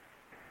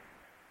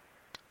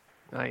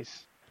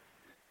 Nice.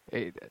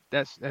 Hey,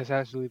 that's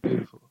absolutely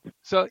beautiful.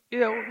 So,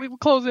 we were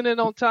closing in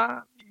on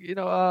time.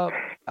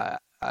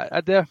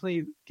 I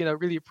definitely,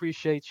 really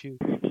appreciate you.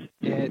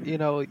 And,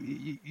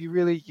 you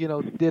really,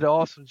 did an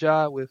awesome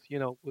job with your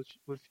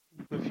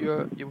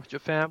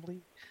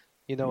family.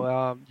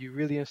 You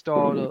really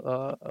installed,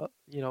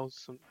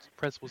 some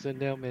principles in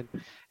them,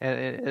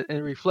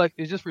 and reflect.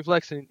 It just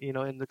reflects in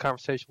the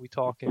conversation we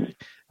talking.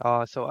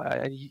 So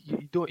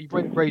you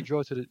bring great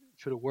joy to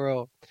the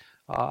world.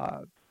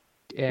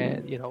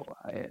 And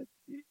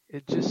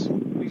it just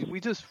we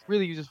just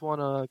really just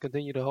want to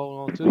continue to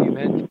hold on to you,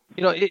 man.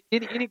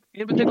 Any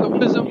in particular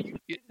wisdom,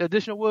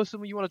 additional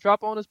wisdom you want to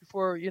drop on us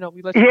before we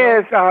let you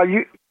Yes, go?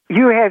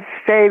 you had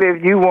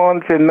stated you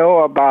wanted to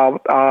know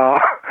about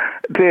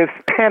this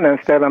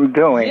penance that I'm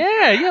doing.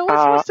 Yeah.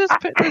 What's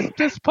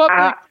this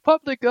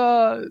public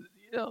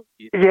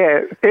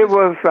Yeah, it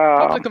was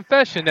public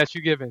confession that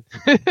you're giving?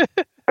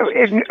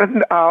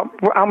 I'm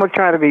gonna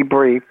try to be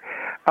brief.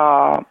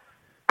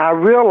 I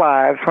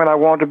realized when I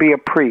wanted to be a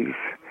priest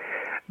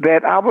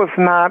that I was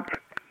not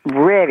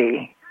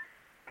ready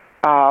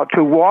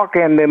to walk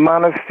in the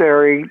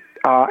monastery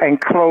and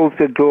close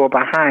the door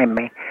behind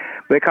me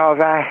because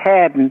I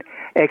hadn't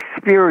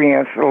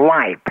experienced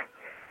life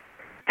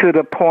to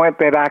the point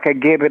that I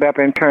could give it up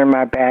and turn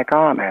my back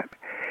on it.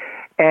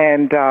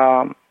 And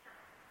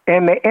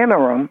in the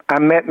interim, I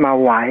met my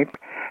wife,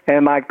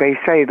 and like they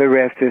say, the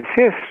rest is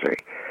history.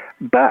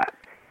 But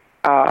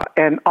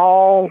in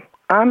all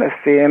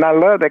honesty, and I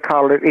love to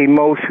call it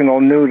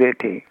emotional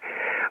nudity,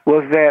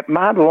 was that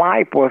my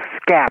life was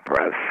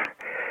scabrous.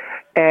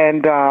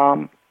 And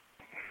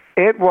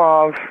it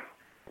was,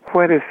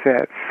 what is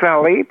that,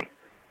 sullied.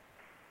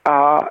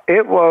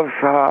 It was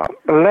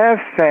less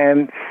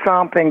than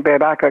something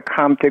that I could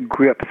come to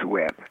grips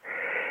with.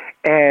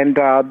 And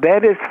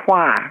that is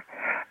why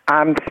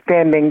I'm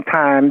spending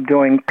time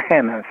doing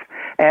penance,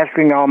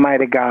 asking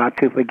Almighty God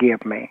to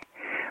forgive me.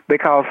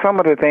 Because some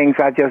of the things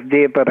I just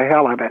did for the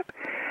hell of it,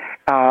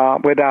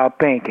 without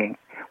thinking,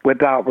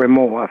 without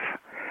remorse,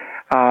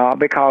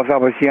 because I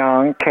was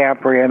young,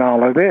 carefree, and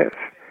all of this.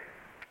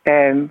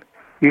 And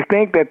you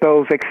think that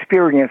those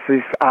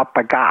experiences are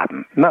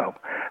forgotten. No,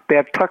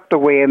 they're tucked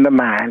away in the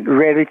mind,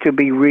 ready to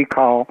be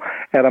recalled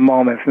at a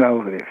moment's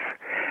notice.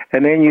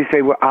 And then you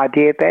say, well, I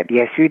did that?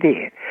 Yes, you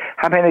did.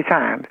 How many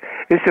times?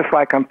 It's just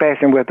like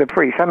confession with the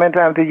priest. How many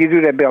times did you do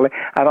that, Billy?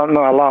 I don't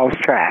know. I lost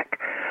track.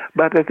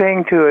 But the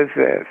thing, too, is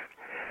this,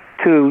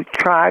 to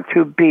try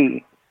to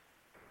be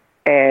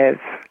as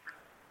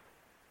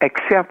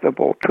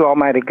acceptable to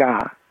Almighty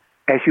God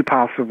as you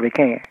possibly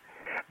can.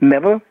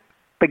 Never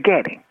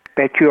forgetting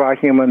that you are a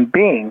human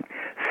being,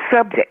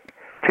 subject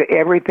to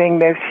everything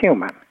that's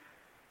human.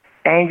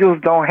 Angels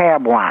don't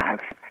have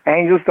wives.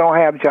 Angels don't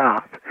have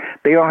jobs.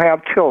 They don't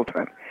have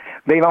children.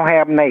 They don't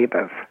have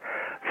neighbors.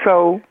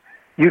 So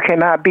you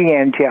cannot be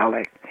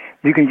angelic.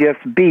 You can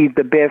just be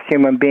the best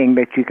human being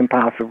that you can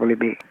possibly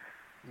be.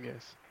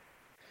 Yes.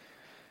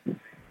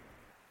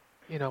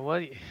 You know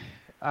what?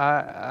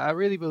 I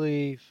really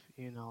believe,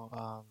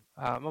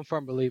 I'm a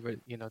firm believer,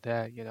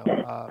 that,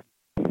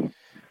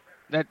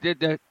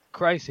 that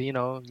Christ,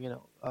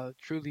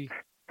 truly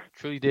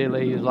did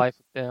lay his life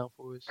down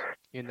for us,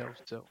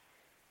 so,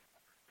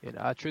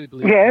 I truly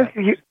believe yes,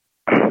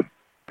 that.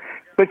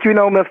 But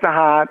Mr.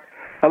 Hart,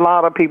 a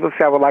lot of people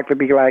say I would like to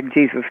be like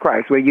Jesus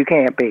Christ. Well, you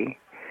can't be.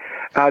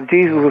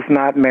 Jesus was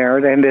not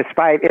married, and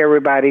despite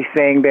everybody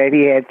saying that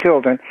he had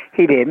children,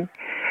 he didn't.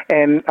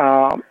 And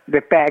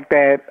the fact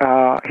that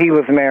he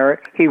was married,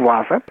 he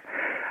wasn't.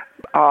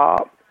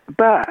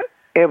 But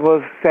it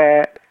was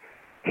that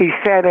he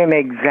set an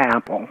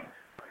example.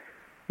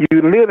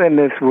 You live in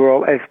this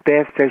world as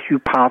best as you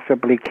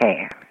possibly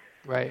can.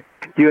 Right.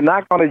 You're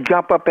not going to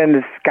jump up in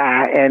the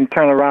sky and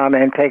turn around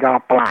and take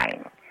off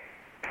flying.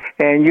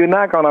 And you're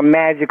not going to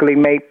magically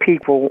make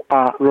people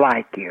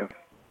like you.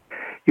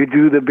 You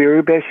do the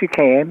very best you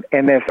can,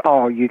 and that's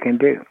all you can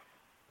do.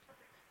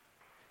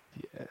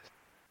 Yes.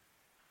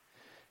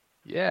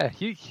 Yeah,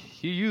 you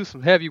use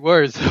some heavy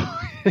words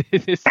in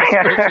this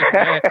description,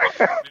 man.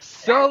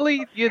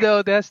 Solely,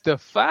 that's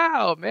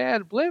defiled,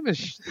 man.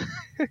 Blemish.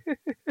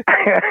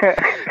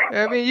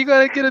 I mean, you're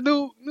gonna get a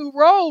new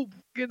robe,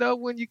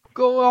 when you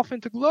go off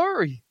into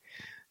glory.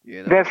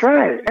 That's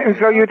right. And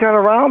so you turn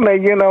around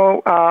and,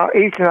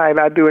 each night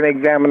I do an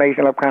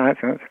examination of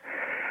conscience.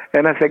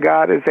 And I said,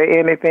 God, is there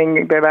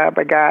anything that I've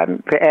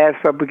forgotten to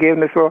ask for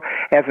forgiveness for?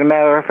 As a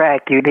matter of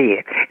fact, you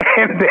did.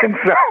 And then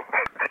so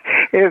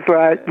It's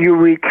like you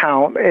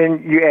recount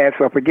and you ask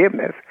for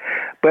forgiveness,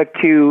 but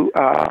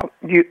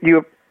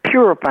you're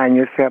purifying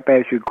yourself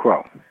as you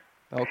grow.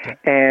 Okay.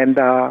 And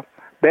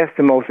that's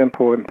the most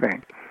important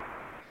thing.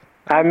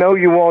 I know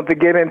you want to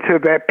get into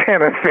that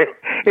penance.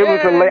 It was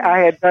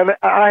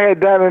I had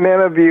done an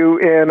interview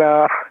in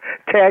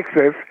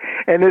Texas,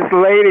 and this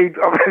lady,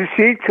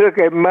 she took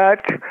it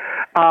much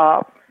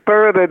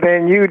further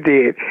than you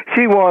did.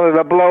 She wanted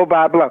a blow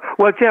by blow.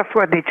 Well, Jeff,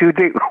 what did you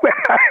do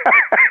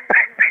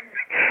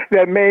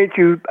that made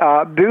you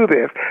do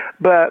this?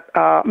 But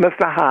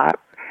Mr. Hott,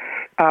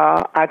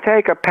 I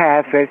take a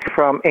passage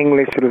from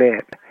English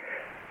Lit.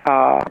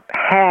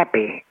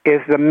 Happy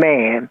is the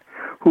man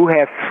who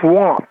has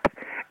swamped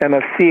in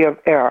a sea of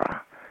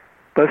error,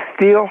 but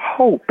still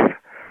hopes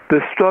to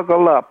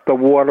struggle up the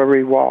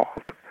watery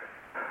walls.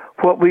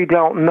 What we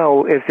don't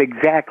know is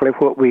exactly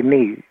what we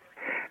need,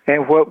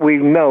 and what we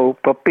know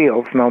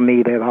fulfills no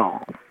need at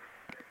all.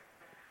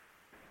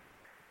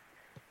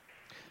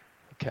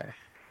 Okay.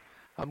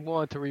 I'm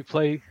going to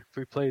replay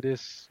the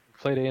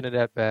end of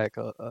that back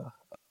a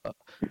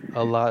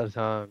lot of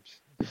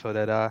times so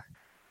that I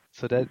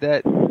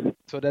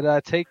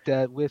take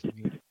that with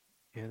me.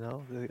 You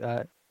know,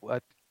 I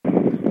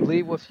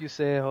believe what you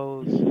said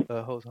holds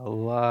a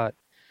lot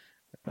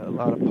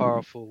of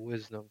powerful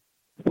wisdom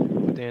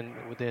within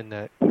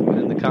the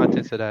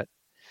contents of that,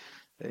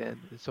 and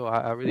so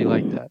I really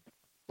like that.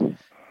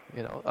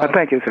 You know,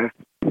 Thank you, sir.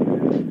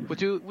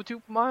 Would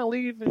you mind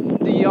leaving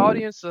the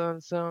audience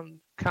some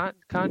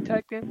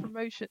contact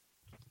information?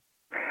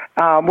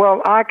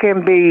 Well, I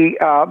can be.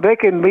 They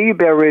can leave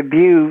their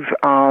reviews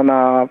on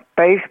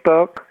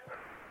Facebook.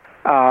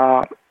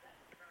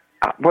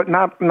 But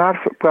not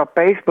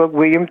Facebook.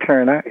 William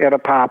Turner. It'll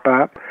pop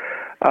up.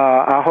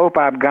 I hope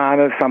I've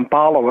garnered some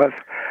followers.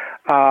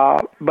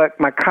 But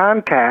my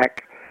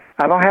contact,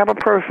 I don't have a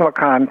personal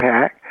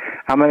contact.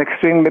 I'm an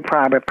extremely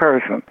private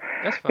person.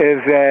 That's fine.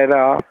 Is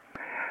that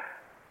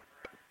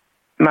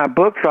my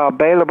books are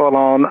available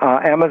on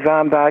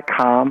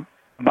Amazon.com,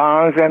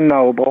 Barnes and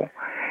Noble,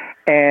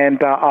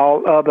 and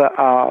all other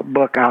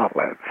book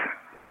outlets.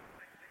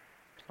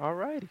 All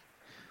righty.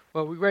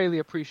 Well, we greatly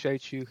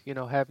appreciate you,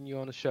 having you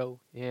on the show.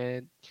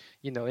 And,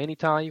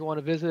 anytime you want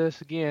to visit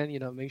us again,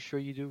 make sure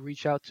you do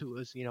reach out to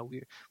us. We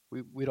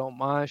don't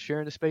mind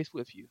sharing the space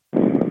with you.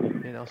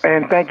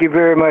 And thank you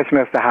very much,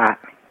 Mr. Hott.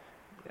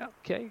 Yeah,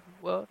 okay.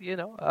 Well,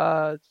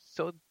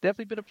 so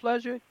definitely been a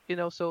pleasure.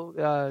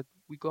 So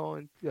we're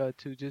going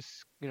to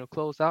just,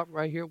 close out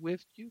right here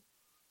with you.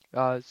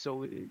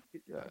 So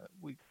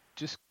we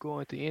just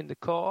going to end the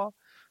call.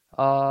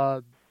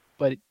 But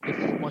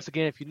once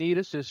again, if you need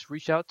us, just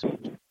reach out to us.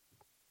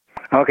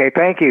 Okay,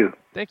 thank you.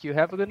 Thank you.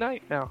 Have a good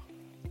night now.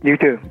 You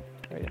too.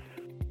 Right.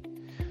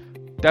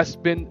 That's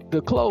been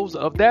the close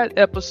of that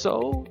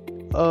episode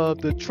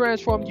of the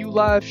Transform You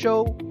Live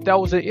show. That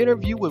was an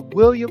interview with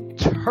William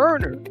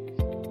Turner,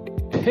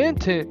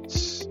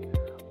 Penance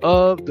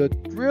of the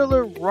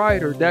Thriller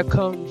Writer. That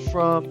comes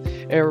from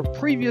a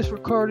previous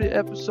recorded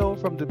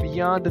episode from the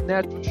Beyond the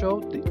Natural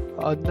show,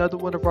 another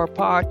one of our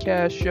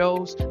podcast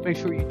shows. Make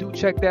sure you do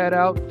check that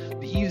out.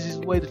 The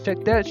easiest way to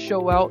check that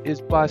show out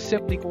is by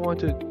simply going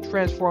to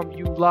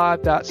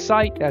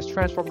transformulive.site. That's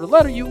transform the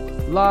letter U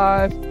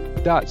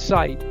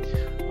live.site.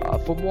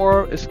 For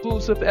more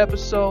exclusive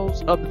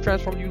episodes of the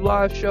Transform You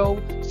Live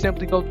show,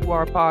 simply go to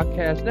our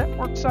podcast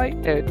network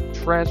site at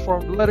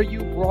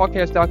transformtheletteru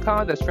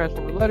broadcast.com. That's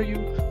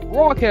transformtheletteru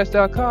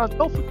broadcast.com.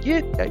 Don't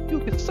forget that you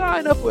can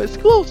sign up for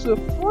exclusive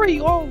free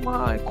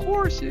online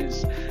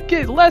courses,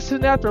 get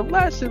lesson after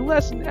lesson,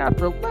 lesson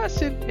after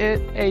lesson,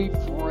 and a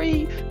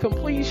free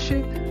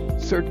completion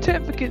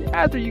certificate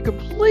after you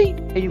complete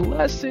a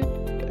lesson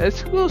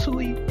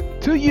exclusively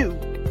to you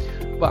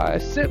by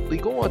simply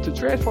going to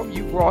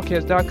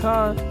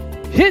transformubroadcast.com,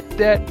 hit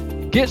that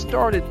get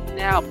started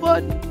now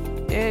button,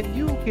 and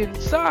you can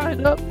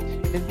sign up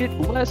and get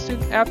lesson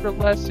after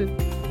lesson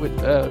with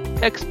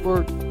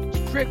expert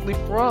strictly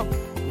from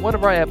one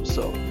of our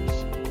episodes.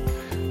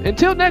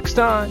 Until next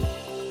time,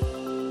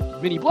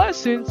 many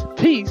blessings,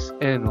 peace,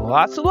 and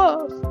lots of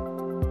love.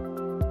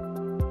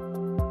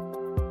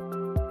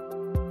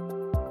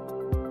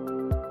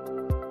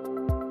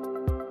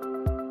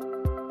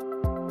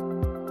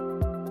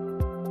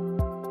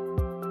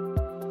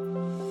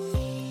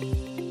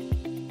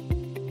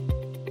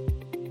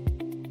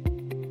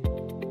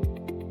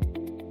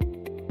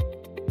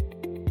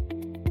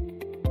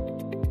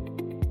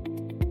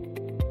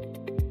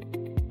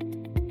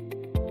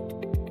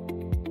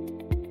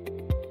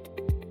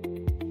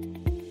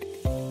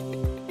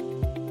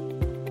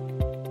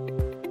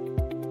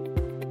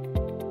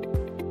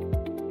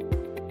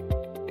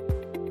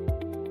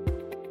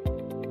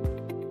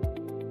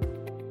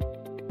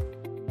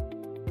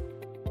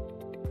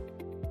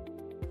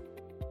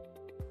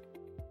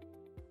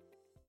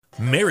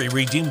 Mary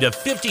redeemed a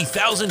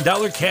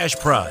 $50,000 cash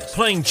prize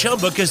playing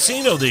Chumba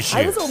Casino this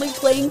year. I was only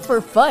playing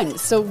for fun,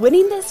 so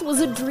winning this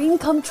was a dream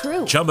come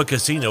true. Chumba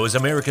Casino is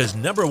America's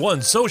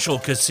 #1 social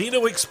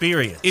casino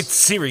experience. It's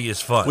serious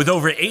fun. With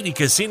over 80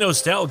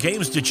 casino-style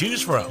games to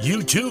choose from,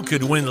 you too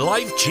could win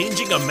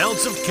life-changing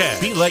amounts of cash.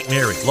 Be like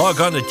Mary.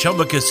 Log on to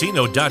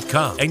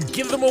ChumbaCasino.com and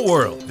give them a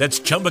whirl. That's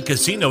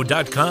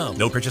ChumbaCasino.com.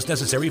 No purchase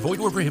necessary. Void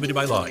where prohibited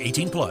by law.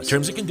 18+.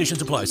 Terms and conditions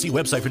apply. See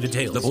website for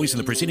details. The voice in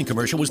the preceding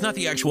commercial was not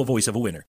the actual voice of a winner.